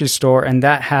the grocery store? And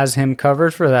that has him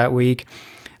covered for that week.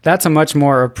 That's a much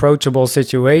more approachable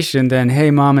situation than, hey,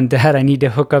 Mom and Dad, I need to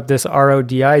hook up this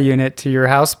RODI unit to your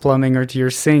house plumbing or to your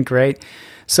sink, right?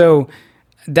 So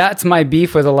that's my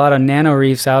beef with a lot of nano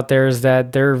reefs out there, is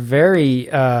that they're very,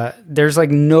 there's like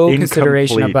no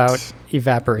consideration about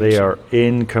evaporation. They are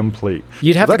incomplete.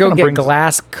 You'd have to go get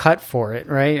glass cut for it,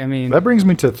 right? I mean, that brings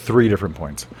me to 3 different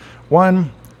points.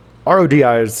 One,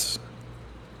 RODIs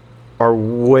are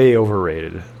way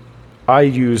overrated. I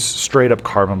use straight up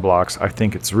carbon blocks. I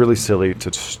think it's really silly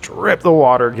to strip the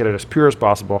water, get it as pure as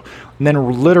possible, and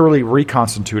then literally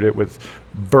reconstitute it with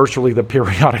virtually the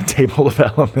periodic table of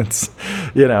elements,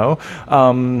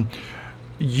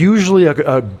 Usually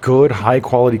a good high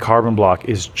quality carbon block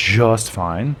is just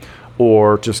fine.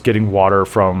 or just getting water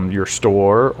from your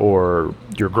store or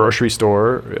your grocery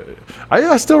store.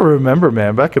 I still remember,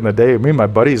 man, back in the day, me and my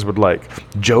buddies would like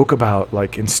joke about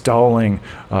like installing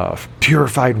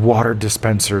purified water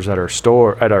dispensers at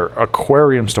our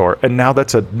aquarium store, and now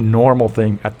that's a normal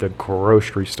thing at the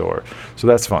grocery store. So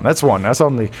that's fun. That's one. That's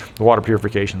on the water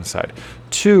purification side.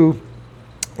 Two,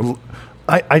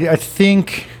 I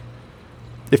think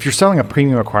if you're selling a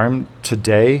premium aquarium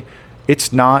today,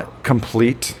 it's not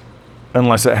complete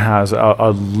unless it has a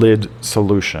lid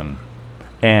solution.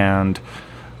 And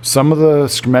some of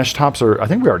the mesh tops I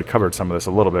think we already covered some of this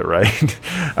a little bit, right?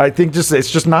 I think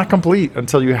it's just not complete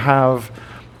until you have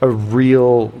a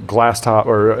real glass top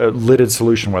or a lidded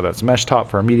solution, whether it's a mesh top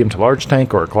for a medium to large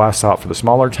tank or a glass top for the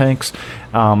smaller tanks.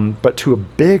 But to a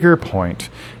bigger point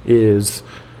is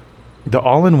the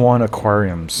all-in-one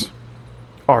aquariums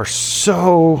are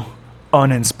so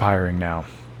uninspiring now.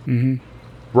 Mm-hmm.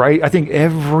 Right? I think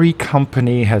every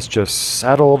company has just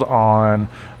settled on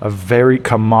a very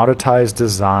commoditized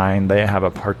design. They have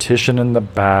a partition in the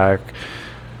back.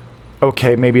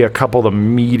 Okay, maybe a couple of the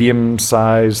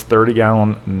medium-sized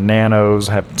 30-gallon nanos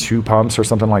have 2 pumps or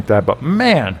something like that. But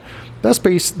man, the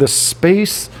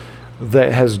space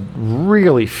that has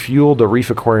really fueled the reef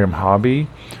aquarium hobby,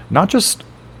 not just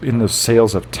in the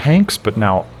sales of tanks, but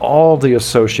now all the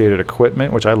associated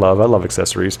equipment, which I love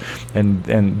accessories, and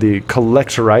the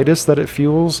collectoritis that it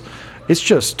fuels, it's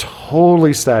just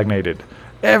totally stagnated.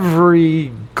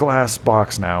 Every glass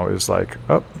box now is like,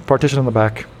 oh, partition in the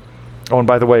back. Oh, and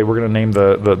by the way, we're going to name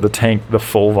the tank the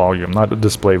full volume, not the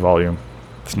display volume.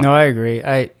 No, I agree.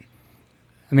 I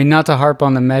mean, not to harp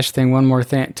on the mesh thing one more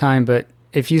time, but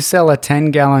if you sell a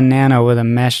 10-gallon nano with a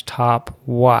mesh top,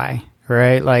 why?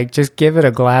 Right? Like, just give it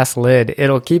a glass lid.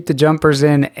 It'll keep the jumpers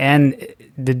in, and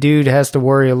the dude has to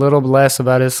worry a little less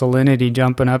about his salinity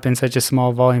jumping up in such a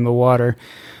small volume of water.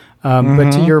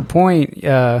 But to your point,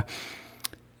 then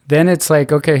it's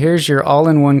like, okay, here's your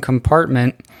all-in-one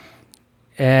compartment,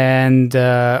 and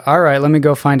all right, let me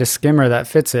go find a skimmer that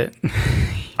fits it.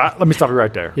 Let me stop you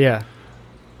right there. Yeah.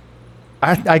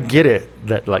 I get it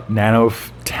that like nano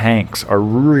tanks are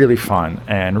really fun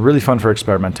for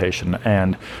experimentation,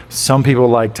 and some people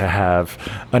like to have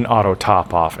an auto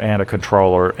top off and a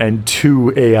controller and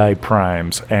 2 AI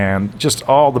primes and just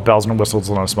all the bells and whistles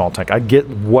on a small tank. I get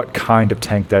what kind of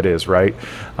tank that is, right?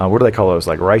 What do they call those?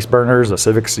 Like rice burners, the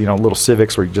Civics, little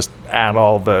Civics where you just add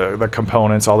all the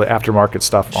components, all the aftermarket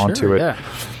stuff onto it. Yeah.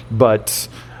 But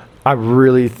I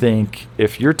really think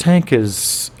if your tank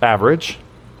is average,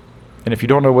 and if you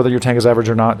don't know whether your tank is average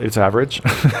or not, it's average.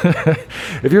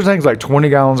 If your tank is like 20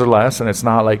 gallons or less and it's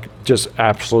not like just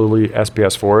absolutely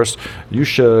SPS forest, you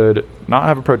should not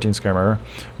have a protein skimmer.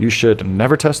 You should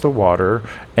never test the water.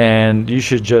 And you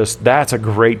should that's a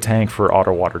great tank for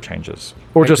auto water changes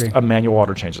or just a manual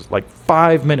water changes, like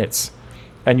 5 minutes.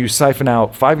 And you siphon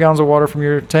out 5 gallons of water from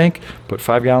your tank, put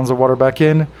 5 gallons of water back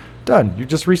in, done. You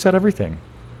just reset everything.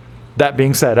 That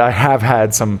being said, I have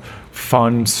had some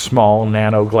fun, small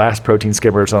nano glass protein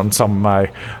skimmers on some of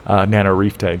my nano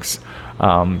reef tanks.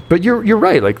 But you're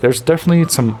right. Like, there's definitely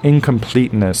some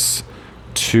incompleteness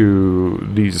to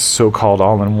these so-called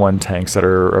all-in-one tanks that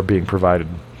are being provided.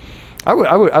 I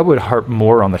would harp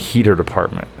more on the heater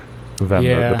department than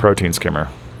the protein skimmer.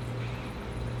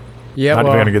 Yeah, not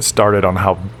even going to get started on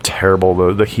how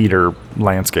terrible the heater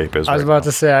landscape is. I was about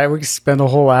to say we could spend a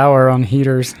whole hour on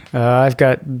heaters. I've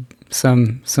got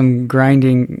some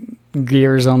grinding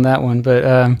gears on that one,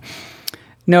 but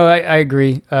no, I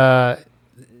agree.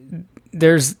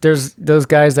 There's those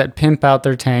guys that pimp out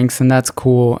their tanks, and that's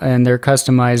cool, and they're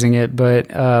customizing it. But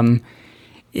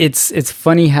it's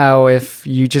funny how if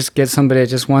you just get somebody that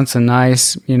just wants a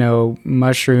nice,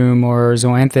 mushroom or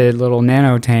zoanthid little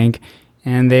nano tank,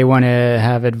 and they want to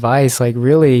have advice, like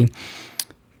really,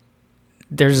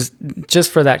 there's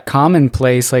just for that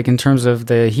commonplace, like in terms of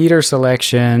the heater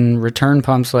selection, return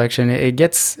pump selection, it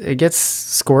gets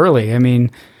squirrely. I mean,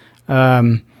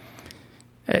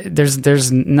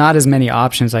 there's not as many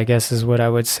options, I guess, is what I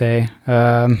would say.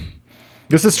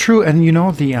 This is true, and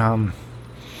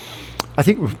I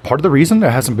think part of the reason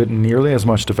there hasn't been nearly as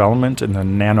much development in the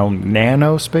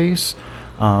nano space.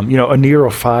 A Nero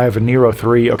 5, a Nero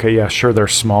 3, okay, yeah, sure, they're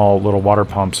small little water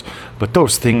pumps, but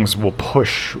those things will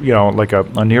push, like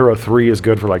a Nero 3 is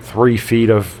good for like 3 feet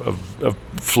of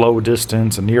flow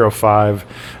distance, a Nero 5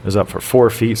 is up for 4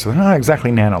 feet, so they're not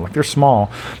exactly nano, like they're small,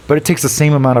 but it takes the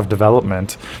same amount of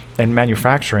development and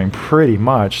manufacturing pretty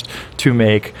much to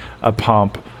make a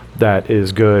pump that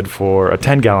is good for a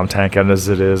 10-gallon tank as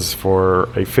it is for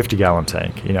a 50-gallon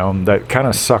tank. That kind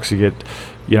of sucks. You get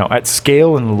at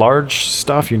scale and large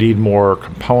stuff, you need more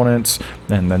components,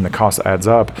 and then the cost adds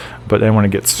up. But then when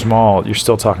it gets small, you're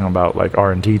still talking about like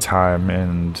R&D time,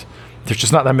 and there's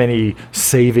just not that many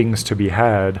savings to be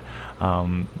had.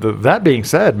 That being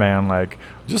said, man, like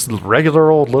just regular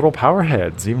old little power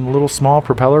heads, even little small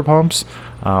propeller pumps.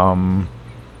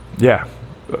 Yeah,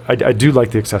 I do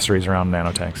like the accessories around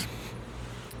nano tanks.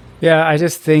 Yeah, I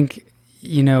just think,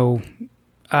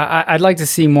 I'd like to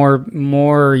see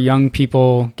more young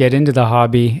people get into the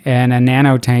hobby, and a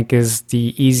nano tank is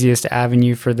the easiest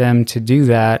avenue for them to do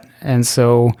that. And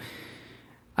so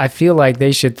I feel like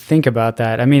they should think about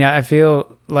that. I mean, I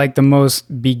feel like the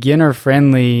most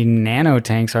beginner-friendly nano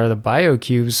tanks are the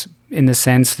BioCubes, in the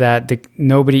sense that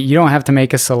you don't have to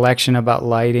make a selection about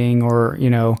lighting, or you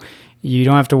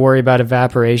don't have to worry about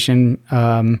evaporation.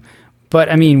 But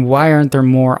I mean, why aren't there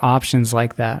more options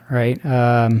like that, right?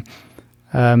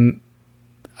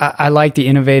 I like the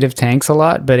innovative tanks a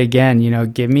lot, but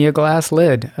again, give me a glass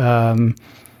lid. Like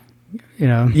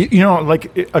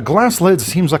a glass lid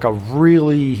seems like a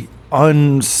really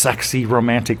unsexy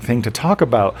romantic thing to talk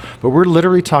about, but we're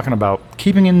literally talking about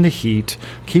keeping in the heat,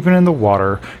 keeping in the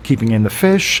water, keeping in the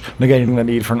fish, negating the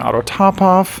need for an auto top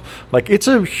off. Like, it's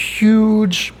a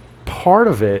huge part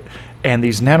of it. And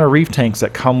these nano reef tanks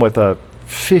that come with a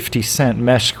 50-cent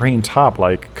mesh screen top,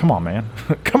 like, come on, man.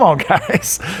 Come on,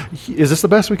 guys. Is this the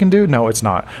best we can do? No, it's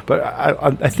not. But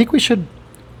I think we should,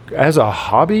 as a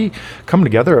hobby, come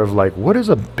together of like, what is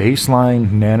a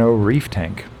baseline nano reef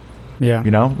tank? Yeah.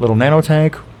 Little nano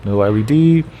tank, little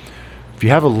LED. If you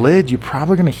have a lid, you're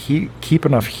probably going to keep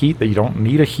enough heat that you don't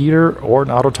need a heater or an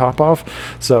auto top off.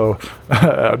 So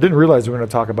I didn't realize we were going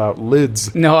to talk about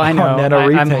lids. No, I know.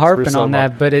 I'm harping on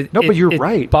that, but but you're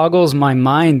right. It boggles my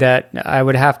mind that I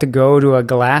would have to go to a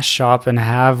glass shop and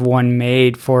have one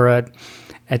made for a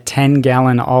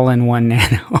 10-gallon all-in-one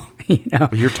nano.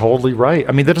 You're totally right.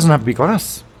 I mean, that doesn't have to be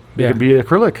glass. It could be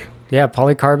acrylic. Yeah,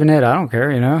 polycarbonate. I don't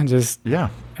care. Just yeah.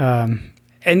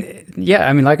 And yeah,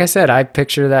 I mean, like I said, I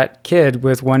picture that kid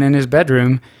with one in his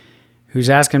bedroom who's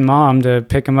asking mom to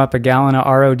pick him up a gallon of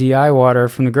RODI water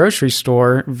from the grocery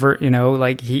store.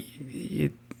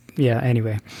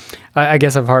 Anyway, I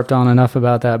guess I've harped on enough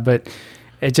about that, but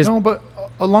it just... No, but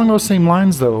along those same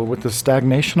lines, though, with the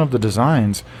stagnation of the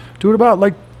designs, do it about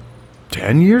like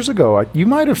 10 years ago. You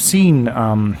might have seen,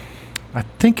 I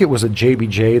think it was a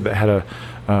JBJ that had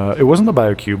it wasn't the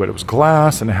BioCube, but it was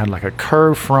glass, and it had like a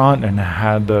curved front, and it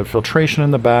had the filtration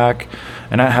in the back,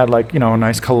 and it had like, a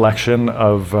nice collection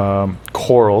of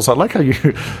corals. I like how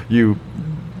you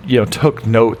took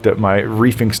note that my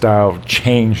reefing style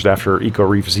changed after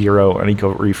EcoReef 0 and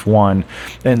EcoReef 1.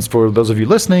 And for those of you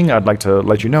listening, I'd like to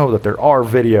let you know that there are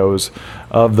videos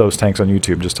of those tanks on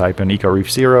YouTube. Just type in EcoReef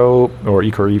 0 or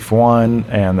EcoReef 1,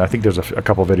 and I think there's a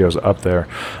couple videos up there.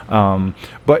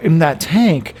 But in that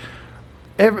tank...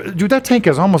 that tank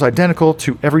is almost identical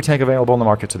to every tank available in the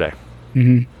market today.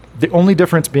 Mm-hmm. The only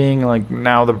difference being, like,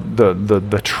 now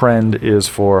the trend is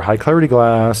for high clarity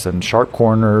glass and sharp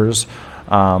corners.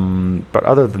 But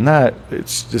other than that,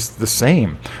 it's just the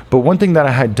same. But one thing that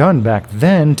I had done back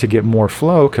then to get more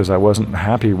flow, because I wasn't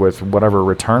happy with whatever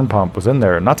return pump was in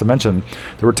there, not to mention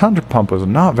the return pump was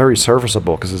not very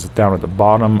serviceable because it's down at the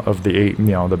bottom of the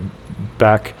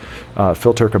back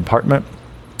filter compartment.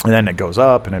 And then it goes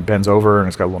up and it bends over and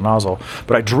it's got a little nozzle.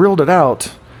 But I drilled it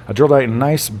out. I drilled out a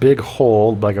nice big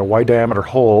hole, like a wide diameter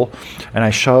hole, and I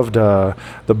shoved the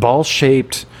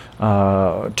ball-shaped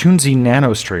Tunze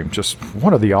NanoStream, just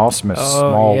one of the awesomest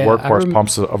small workhorse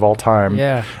pumps of all time.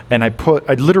 Yeah. And I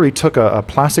literally took a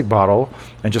plastic bottle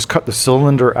and just cut the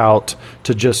cylinder out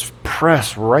to just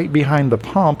press right behind the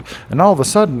pump. And all of a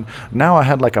sudden, now I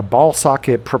had like a ball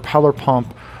socket propeller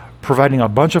pump providing a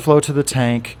bunch of flow to the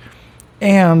tank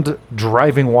and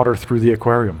driving water through the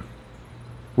aquarium.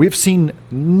 We've seen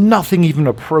nothing even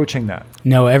approaching that.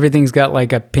 No, everything's got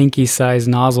like a pinky-sized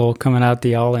nozzle coming out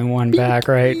the all-in-one back,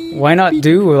 right? Why not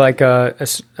do like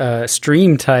a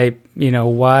stream type,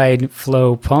 wide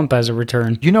flow pump as a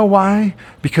return? You know why?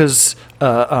 Because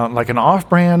like an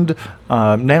off-brand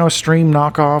NanoStream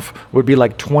knockoff would be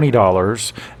like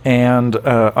 $20, and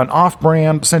an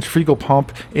off-brand centrifugal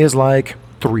pump is like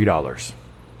 $3.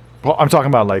 Well, I'm talking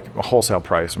about like a wholesale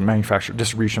price, manufacturer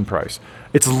distribution price.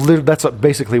 That's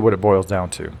basically what it boils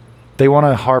down to. They want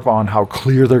to harp on how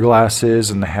clear their glass is,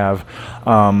 and they have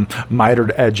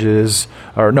mitered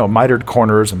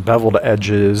corners and beveled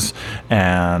edges,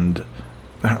 and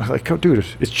And I was like, oh, dude,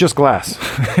 it's just glass.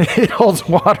 It holds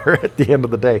water at the end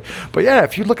of the day. But yeah,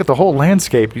 if you look at the whole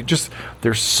landscape,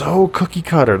 they're so cookie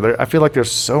cutter. I feel like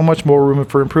there's so much more room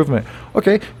for improvement.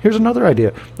 Okay, here's another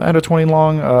idea. I had a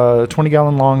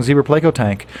 20-gallon long Zebra Pleco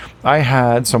tank. I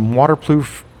had some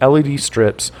waterproof LED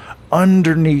strips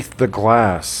underneath the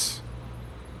glass.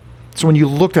 So when you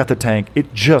looked at the tank,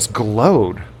 it just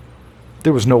glowed.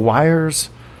 There was no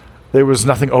wires. There was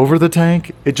nothing over the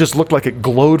tank. It just looked like it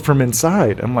glowed from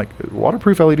inside. I'm like,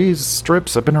 waterproof LED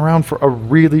strips have been around for a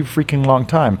really freaking long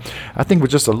time. I think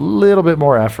with just a little bit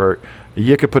more effort,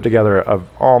 you could put together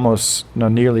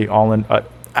nearly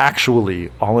actually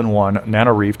all-in-one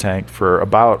Nano Reef tank for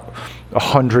about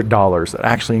 $100. That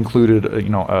actually included,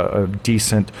 a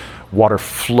decent water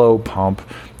flow pump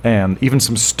and even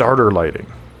some starter lighting.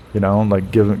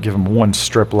 Like give them one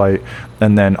strip light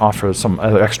and then offer some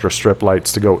extra strip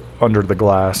lights to go under the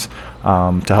glass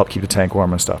to help keep the tank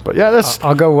warm and stuff. But yeah,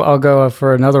 I'll go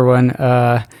for another one.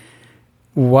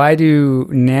 Why do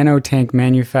nano tank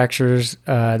manufacturers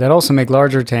that also make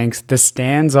larger tanks, the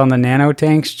stands on the nano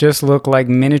tanks just look like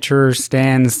miniature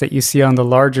stands that you see on the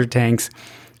larger tanks?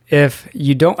 If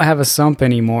you don't have a sump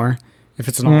anymore, if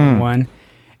it's an all-in-one,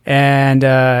 and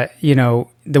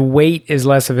the weight is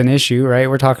less of an issue, right?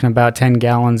 We're talking about 10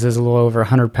 gallons is a little over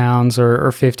 100 pounds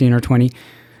or 15 or 20.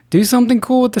 Do something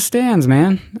cool with the stands,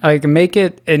 man. Like make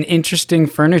it an interesting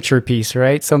furniture piece,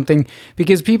 right? Something,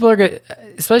 because people are going to,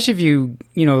 especially if you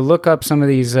look up some of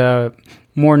these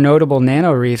more notable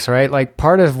nano reefs, right? Like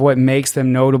part of what makes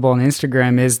them notable on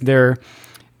Instagram is the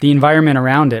environment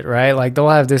around it, right? Like they'll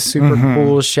have this super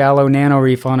cool shallow nano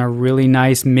reef on a really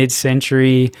nice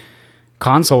mid-century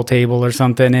console table or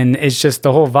something, and it's just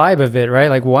the whole vibe of it, right?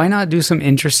 Like why not do some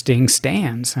interesting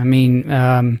stands? I mean,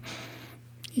 I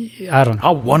don't know.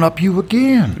 I'll one-up you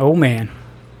again. Oh man,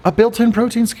 a built-in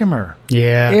protein skimmer.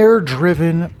 Yeah,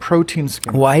 air-driven protein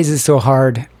skimmer. Why is it so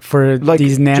hard for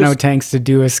these nano tanks to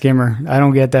do a skimmer? I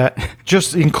don't get that.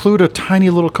 Just include a tiny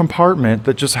little compartment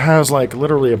that just has like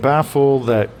literally a baffle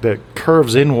that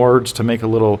curves inwards to make a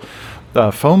little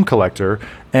foam collector.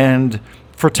 And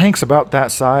for tanks about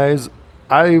that size,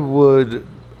 I would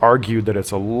argue that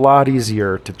it's a lot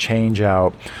easier to change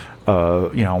out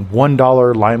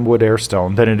 $1 Limewood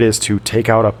Airstone than it is to take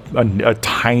out a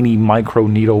tiny micro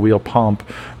needle wheel pump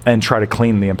and try to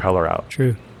clean the impeller out.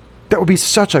 True. That would be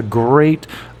such a great,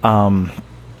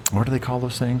 what do they call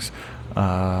those things?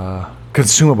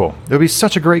 Consumable. It would be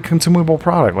such a great consumable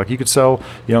product. Like you could sell,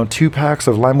 2 packs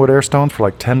of Limewood Airstones for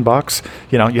like $10.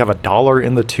 You have $1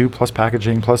 in the 2 plus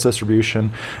packaging plus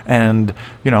distribution, and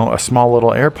a small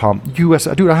little air pump. Dude,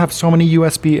 I have so many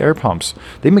USB air pumps.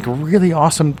 They make really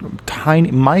awesome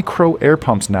tiny micro air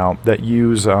pumps now that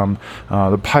use the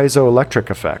piezoelectric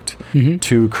effect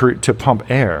to pump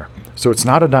air. So it's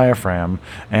not a diaphragm,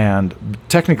 and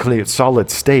technically it's solid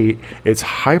state. It's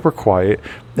hyper quiet,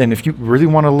 and if you really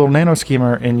want a little nano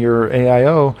skimmer in your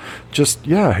AIO, just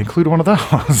include one of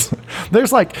those.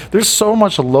 There's so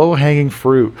much low hanging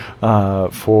fruit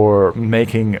for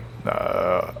making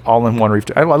all-in-one reef.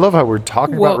 I love how we're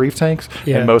talking about reef tanks,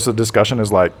 and most of the discussion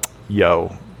is like,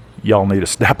 y'all need to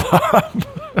step up.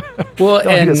 Well,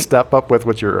 y'all need to step up with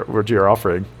what you're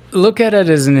offering. Look at it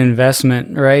as an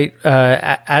investment, right?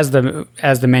 As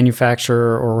the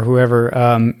manufacturer or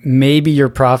whoever, maybe your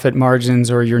profit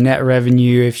margins or your net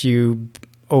revenue, if you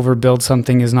overbuild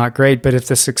something, is not great. But if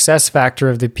the success factor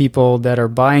of the people that are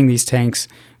buying these tanks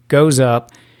goes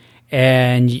up,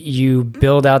 and you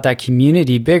build out that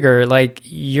community bigger, like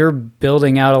you're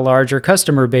building out a larger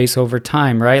customer base over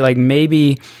time, right? Like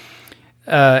maybe.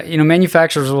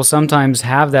 Manufacturers will sometimes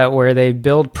have that where they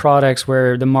build products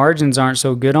where the margins aren't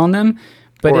so good on them,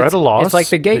 but or at a loss. It's like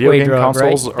the gateway drug,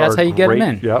 right? That's how you get them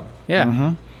in. Yep. Yeah.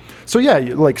 Mm-hmm. So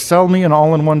like sell me an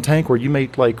all-in-one tank where you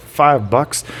make like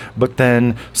 $5, but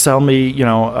then sell me,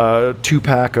 a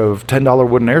 2-pack of $10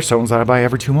 wooden Airstones that I buy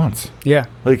every 2 months. Yeah.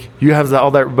 Like you have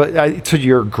all that, but to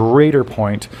your greater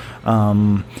point,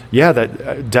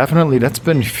 that definitely that's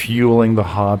been fueling the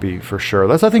hobby for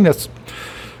sure. I think that's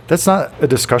not a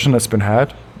discussion that's been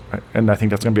had, and I think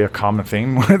that's going to be a common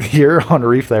theme here on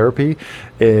Reef Therapy,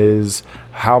 is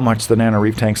how much the nano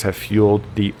reef tanks have fueled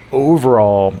the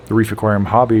overall reef aquarium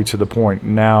hobby to the point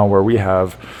now where we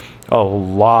have a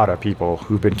lot of people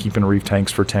who've been keeping reef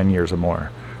tanks for 10 years or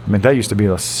more. I mean, that used to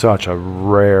be such a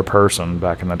rare person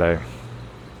back in the day.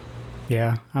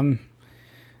 Yeah,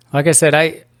 like I said,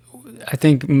 I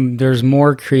think there's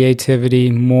more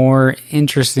creativity, more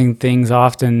interesting things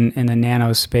often in the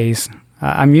nano space.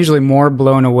 I'm usually more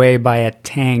blown away by a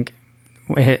tank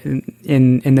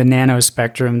in the nano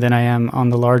spectrum than I am on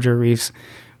the larger reefs,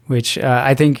 which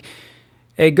I think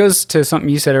it goes to something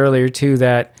you said earlier too,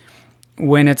 that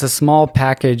when it's a small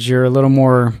package, you're a little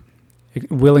more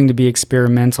willing to be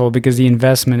experimental because the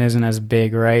investment isn't as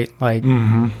big, right? Like,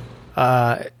 I'm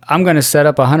going to set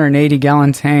up a 180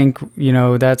 gallon tank,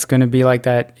 that's going to be like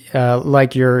that,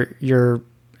 like your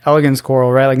elegance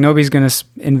coral, right? Like nobody's going to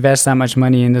invest that much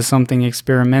money into something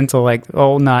experimental, like,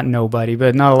 not nobody,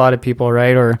 but not a lot of people,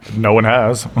 right? Or no one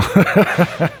has.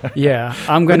 yeah,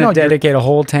 I'm going to dedicate a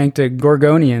whole tank to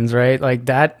gorgonians, right? Like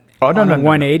that. Oh, no.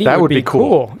 180 that would be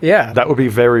cool. Yeah. That would be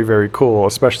very, very cool,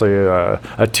 especially a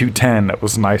 210 that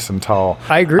was nice and tall.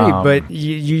 I agree, but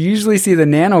you usually see the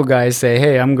nano guys say,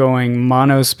 hey, I'm going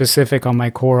mono specific on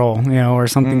my coral, or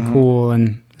something cool.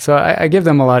 And so I give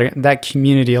them that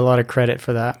community a lot of credit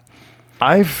for that.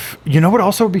 What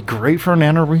also would be great for a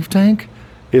nano reef tank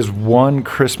is one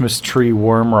Christmas tree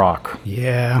worm rock.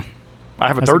 Yeah. I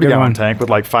have a 30-gallon tank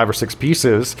with like 5 or 6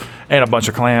 pieces and a bunch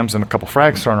of clams and a couple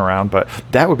frags thrown around, but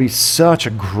that would be such a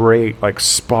great like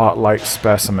spotlight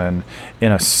specimen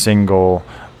in a single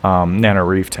nano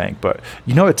reef tank. But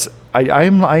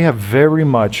I have very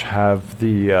much have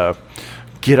the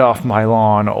get off my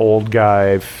lawn old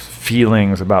guy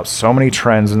feelings about so many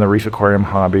trends in the reef aquarium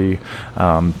hobby,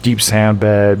 deep sand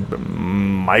bed,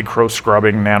 micro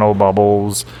scrubbing, nano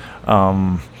bubbles.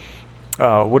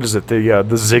 What is it?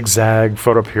 The zigzag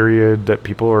photo period that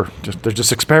people are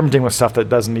just experimenting with stuff that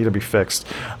doesn't need to be fixed.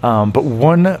 But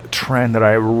one trend that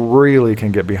I really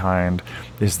can get behind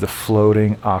is the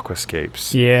floating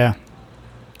aquascapes. Yeah.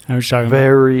 I was talking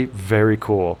very, very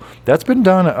cool. That's been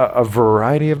done a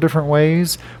variety of different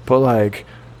ways, but like,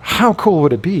 how cool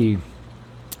would it be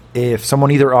if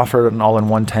someone either offered an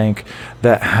all-in-one tank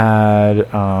that had,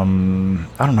 I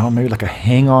don't know, maybe like a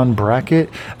hang-on bracket,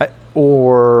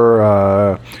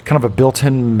 or kind of a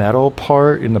built-in metal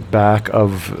part in the back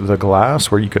of the glass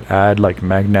where you could add like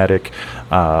magnetic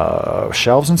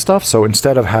shelves and stuff. So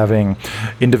instead of having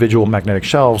individual magnetic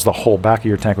shelves, the whole back of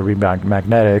your tank would be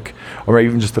magnetic, or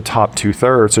even just the top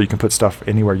 2/3, so you can put stuff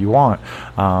anywhere you want.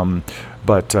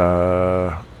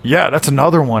 Yeah, that's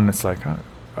another one. It's like,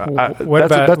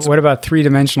 what about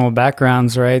 3-dimensional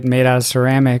backgrounds, right? Made out of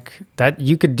ceramic. That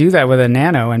you could do that with a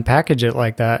nano and package it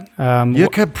like that. You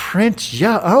could print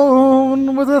your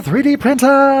own with a 3D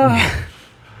printer.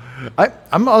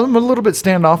 I'm a little bit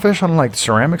standoffish on like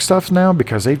ceramic stuff now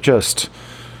because they've just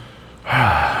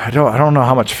I don't know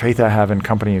how much faith I have in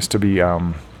companies to be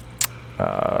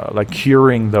like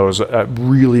curing those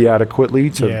really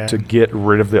adequately to get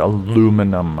rid of the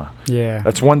aluminum. Yeah,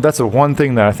 that's the one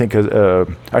thing that I think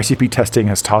ICP testing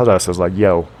has taught us is like,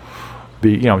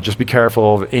 just be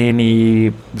careful of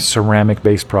any ceramic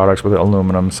based products with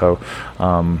aluminum. So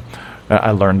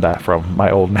I learned that from my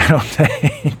old nano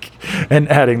tank and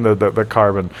adding the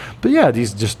carbon. But yeah,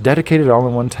 these just dedicated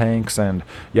all-in-one tanks and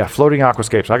floating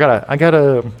aquascapes. I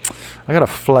gotta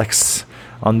flex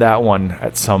on that one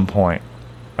at some point.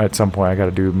 At some point, I got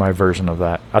to do my version of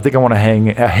that. I think I want to hang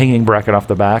a hanging bracket off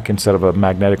the back instead of a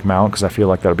magnetic mount because I feel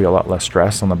like that'll be a lot less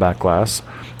stress on the back glass,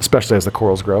 especially as the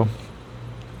corals grow.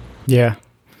 Yeah.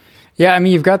 Yeah, I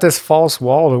mean, you've got this false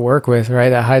wall to work with, right?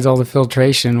 That hides all the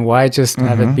filtration. Why just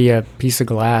have it be a piece of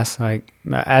glass? Like,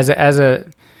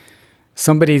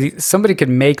 somebody could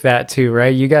make that too,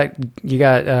 right? You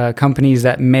got companies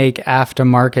that make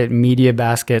aftermarket media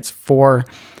baskets for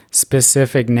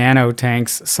specific nano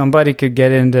tanks. Somebody could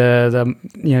get into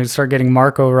start getting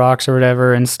Marco rocks or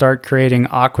whatever and start creating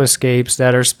aquascapes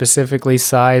that are specifically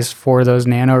sized for those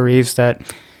nano reefs that,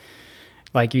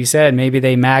 like you said, maybe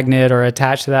they magnet or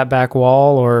attach to that back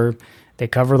wall or they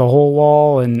cover the whole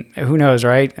wall, and who knows,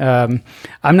 right?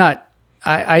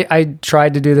 I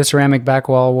tried to do the ceramic back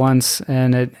wall once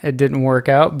and it didn't work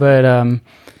out, but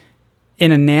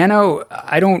in a nano,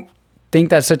 I don't think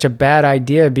that's such a bad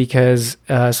idea because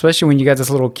especially when you got this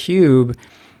little cube,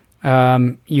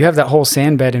 you have that whole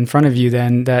sand bed in front of you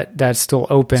then that's still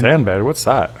open. Sand bed? What's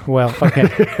that? Well, okay.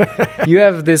 You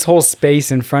have this whole space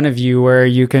in front of you where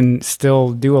you can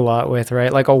still do a lot with,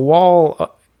 right? Like a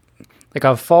wall, like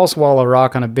a false wall of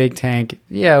rock on a big tank.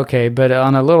 Yeah, okay. But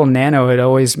on a little nano, it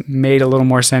always made a little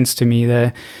more sense to me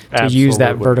to use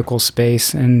that vertical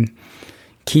space and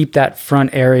keep that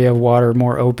front area of water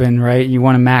more open, right? You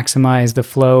want to maximize the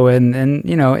flow and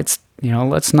it's,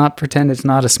 let's not pretend it's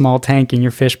not a small tank and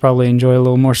your fish probably enjoy a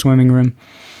little more swimming room.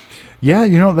 Yeah,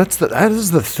 that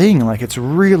is the thing. Like, it's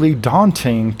really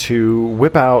daunting to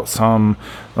whip out some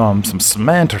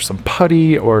cement or some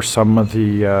putty or some of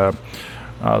the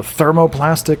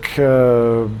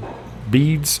thermoplastic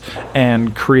beads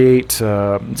and create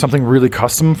something really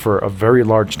custom for a very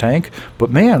large tank. But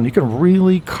man, you can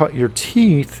really cut your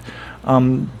teeth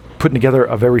putting together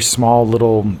a very small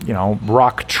little,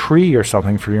 rock tree or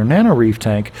something for your nano reef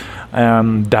tank,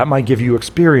 that might give you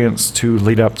experience to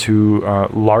lead up to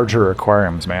larger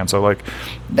aquariums, man. So like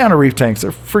nano reef tanks,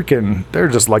 they're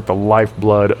just like the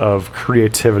lifeblood of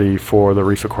creativity for the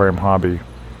reef aquarium hobby.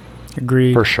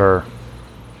 Agreed. For sure.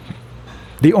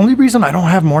 The only reason I don't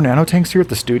have more nano tanks here at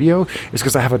the studio is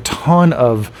because I have a ton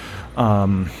of,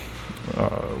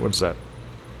 what is that?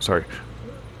 Sorry.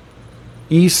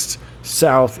 East,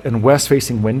 south, and west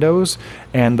facing windows.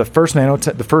 And the first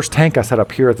the first tank I set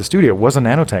up here at the studio was a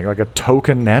nano tank, like a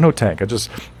token nano tank. I just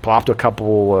plopped a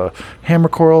couple hammer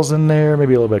corals in there,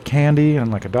 maybe a little bit of candy,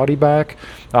 and like a dotty back.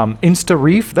 Insta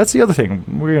Reef, that's the other thing.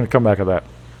 We're going to come back to that.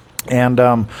 And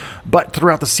but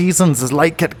throughout the seasons, the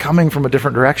light kept coming from a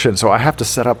different direction, so I have to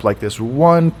set up like this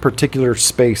one particular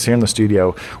space here in the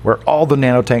studio where all the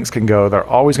nano tanks can go. They're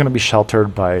always going to be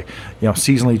sheltered by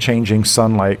seasonally changing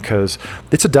sunlight, because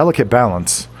it's a delicate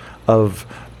balance of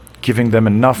giving them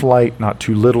enough light, not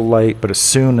too little light. But as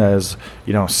soon as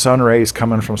sun rays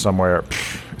coming from somewhere,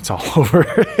 it's all over.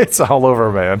 It's all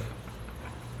over, man.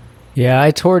 Yeah,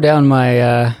 I tore down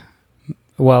my.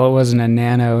 Well, it wasn't a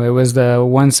nano. It was the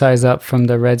one size up from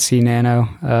the Red Sea Nano,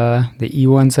 the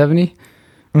E170.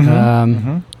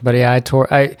 But yeah,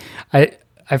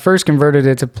 I first converted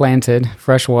it to planted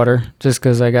freshwater just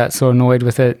because I got so annoyed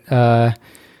with it.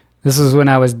 This was when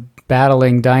I was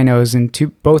battling dinos in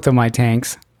both of my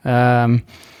tanks. And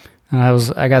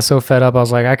I got so fed up. I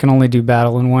was like, I can only do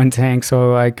battle in one tank,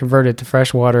 so I converted to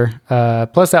freshwater.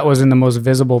 Plus, that was in the most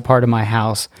visible part of my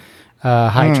house.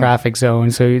 High traffic zone,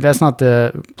 so that's not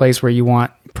the place where you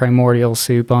want primordial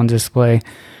soup on display.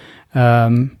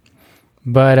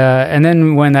 But and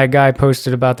then when that guy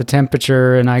posted about the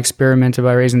temperature, and I experimented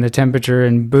by raising the temperature,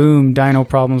 and boom, dino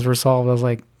problems were solved. I was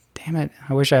like, damn it!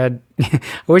 I wish I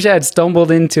had stumbled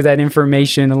into that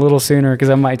information a little sooner, because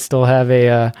I might still have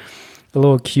a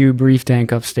little cube reef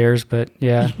tank upstairs. But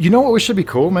yeah, you know what should be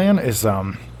cool, man, is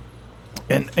and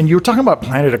you were talking about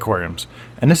planted aquariums,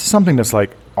 and this is something that's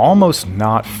like almost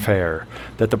not fair,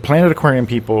 that the planted aquarium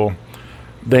people,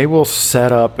 they will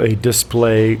set up a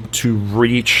display to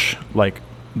reach like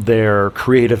their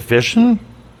creative vision,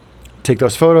 take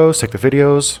those photos, take the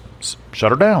videos,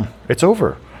 shut her down, it's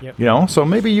over. Yep. So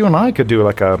maybe you and I could do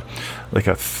like a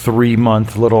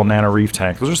 3-month little nano reef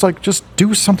tank. Just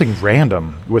do something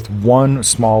random with one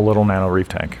small little nano reef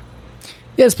tank.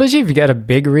 Yeah, especially if you got a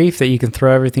big reef that you can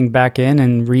throw everything back in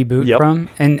and reboot from.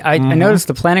 And I noticed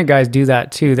the Planet guys do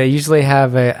that too. They usually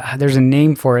have there's a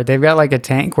name for it. They've got like a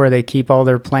tank where they keep all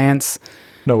their plants.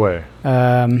 No way.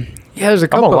 Yeah, there's a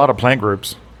couple. I'm a lot of plant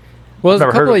groups. Well, there's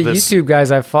a couple of YouTube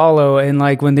guys I follow, and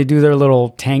like when they do their little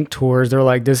tank tours, they're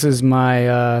like, "This is my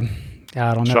I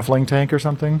don't know, shuffling tank or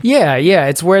something." Yeah.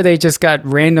 It's where they just got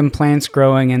random plants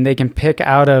growing, and they can pick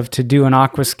out of to do an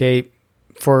aquascape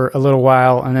for a little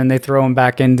while, and then they throw them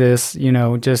back in this,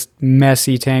 just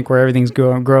messy tank where everything's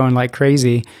growing like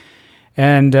crazy.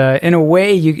 And in a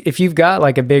way, if you've got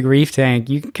like a big reef tank,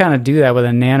 you can kind of do that with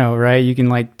a nano, right? You can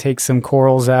like take some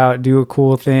corals out, do a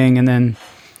cool thing, and then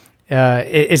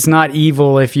it's not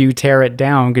evil if you tear it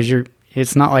down, because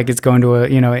it's not like it's going to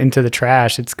into the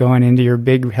trash. It's going into your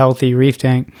big healthy reef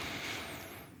tank.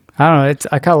 I don't know.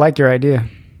 I kind of like your idea.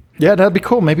 Yeah, that'd be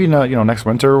cool. Maybe next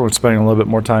winter we're spending a little bit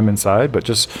more time inside, but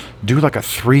just do like a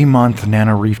 3-month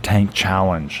nano reef tank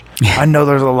challenge. I know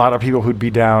there's a lot of people who'd be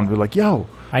down, be like, "Yo,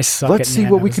 I suck. Let's see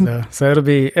what we can." Though. So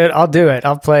I'll do it.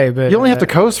 I'll play, but you only have to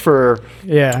coast for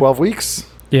 12 weeks.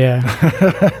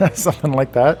 Yeah, something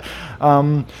like that.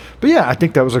 But yeah, I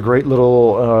think that was a great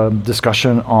little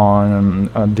discussion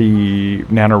on the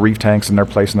nano reef tanks and their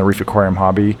place in the reef aquarium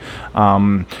hobby.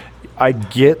 I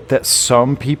get that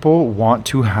some people want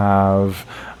to have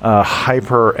a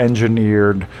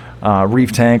hyper-engineered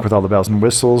reef tank with all the bells and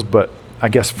whistles, but I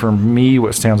guess for me,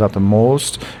 what stands out the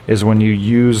most is when you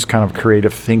use kind of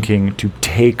creative thinking to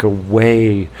take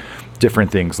away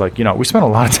different things. Like, we spent a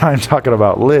lot of time talking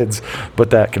about lids,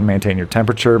 but that can maintain your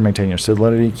temperature, maintain your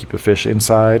salinity, keep the fish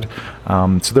inside.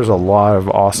 So there's a lot of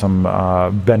awesome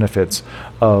benefits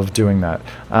of doing that.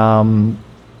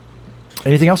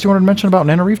 Anything else you wanted to mention about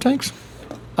nano reef tanks?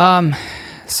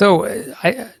 So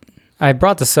I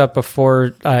brought this up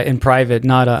before in private,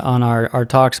 not on our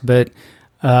talks, but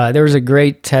there was a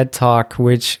great TED Talk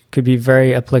which could be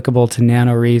very applicable to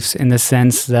nano reefs in the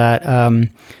sense that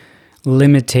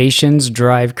limitations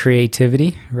drive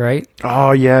creativity, right?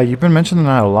 Oh, yeah. You've been mentioning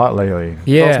that a lot lately.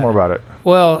 Yeah. Tell us more about it.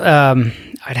 Well,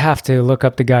 I'd have to look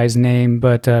up the guy's name,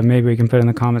 but maybe we can put it in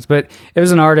the comments. But it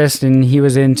was an artist, and he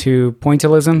was into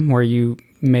pointillism, where you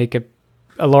make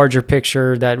a larger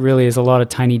picture that really is a lot of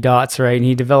tiny dots, right? And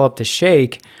he developed a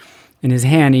shake in his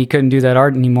hand. He couldn't do that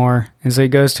art anymore. And so he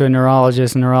goes to a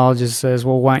neurologist, and the neurologist says,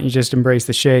 well, why don't you just embrace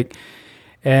the shake?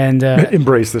 And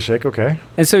embrace the shake, okay.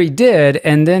 And so he did,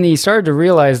 and then he started to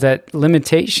realize that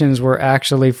limitations were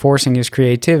actually forcing his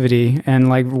creativity. And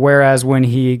like, whereas when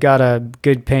he got a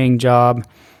good paying job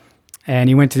and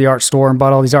he went to the art store and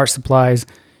bought all these art supplies,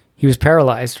 he was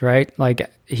paralyzed, right? Like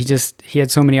he had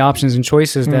so many options and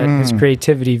choices that his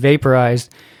creativity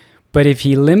vaporized. But if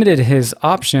he limited his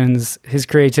options, his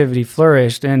creativity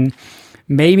flourished. And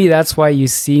maybe that's why you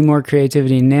see more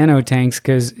creativity in nanotanks,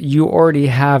 because you already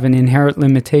have an inherent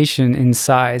limitation in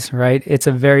size, right? It's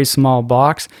a very small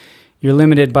box. You're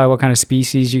limited by what kind of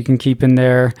species you can keep in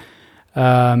there.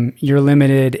 You're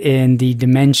limited in the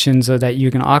dimensions that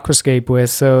you can aquascape with.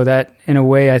 So that, in a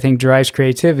way, I think drives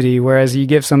creativity. Whereas you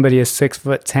give somebody a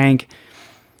 6-foot tank,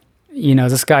 you know,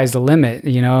 the sky's the limit.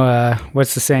 You know,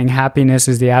 what's the saying? Happiness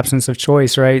is the absence of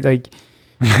choice, right? Like,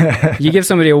 you give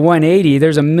somebody a 180,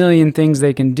 there's a million things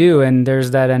they can do, and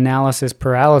there's that analysis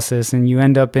paralysis, and you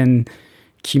end up in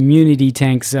community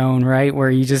tank zone, right? Where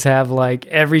you just have like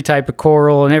every type of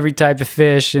coral and every type of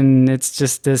fish, and it's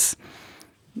just this,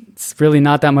 it's really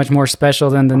not that much more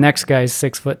special than the next guy's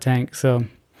 6-foot tank. So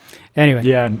anyway.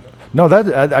 Yeah. No,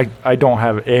 that I don't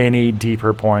have any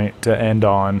deeper point to end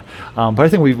on, but I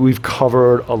think we've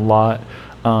covered a lot.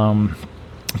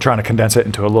 Trying to condense it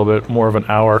into a little bit more of an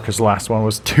hour, because the last one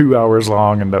was 2 hours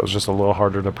long, and that was just a little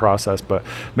harder to process. But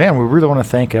man, we really want to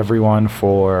thank everyone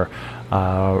for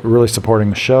really supporting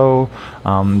the show,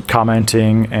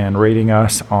 commenting and rating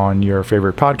us on your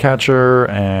favorite podcatcher,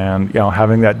 and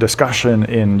having that discussion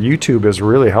in YouTube is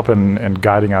really helping and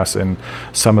guiding us in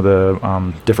some of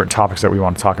the different topics that we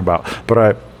want to talk about.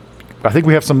 But I think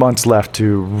we have some months left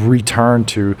to return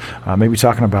to maybe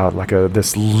talking about like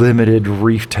this limited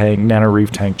nano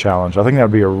reef tank challenge. I think that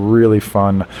would be a really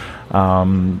fun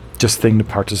just thing to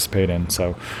participate in.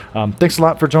 So thanks a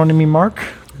lot for joining me, Mark.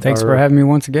 Thanks for having me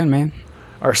once again, man.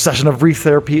 Our session of reef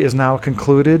therapy is now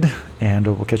concluded, and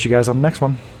we'll catch you guys on the next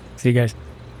one. See you guys.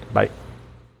 Bye.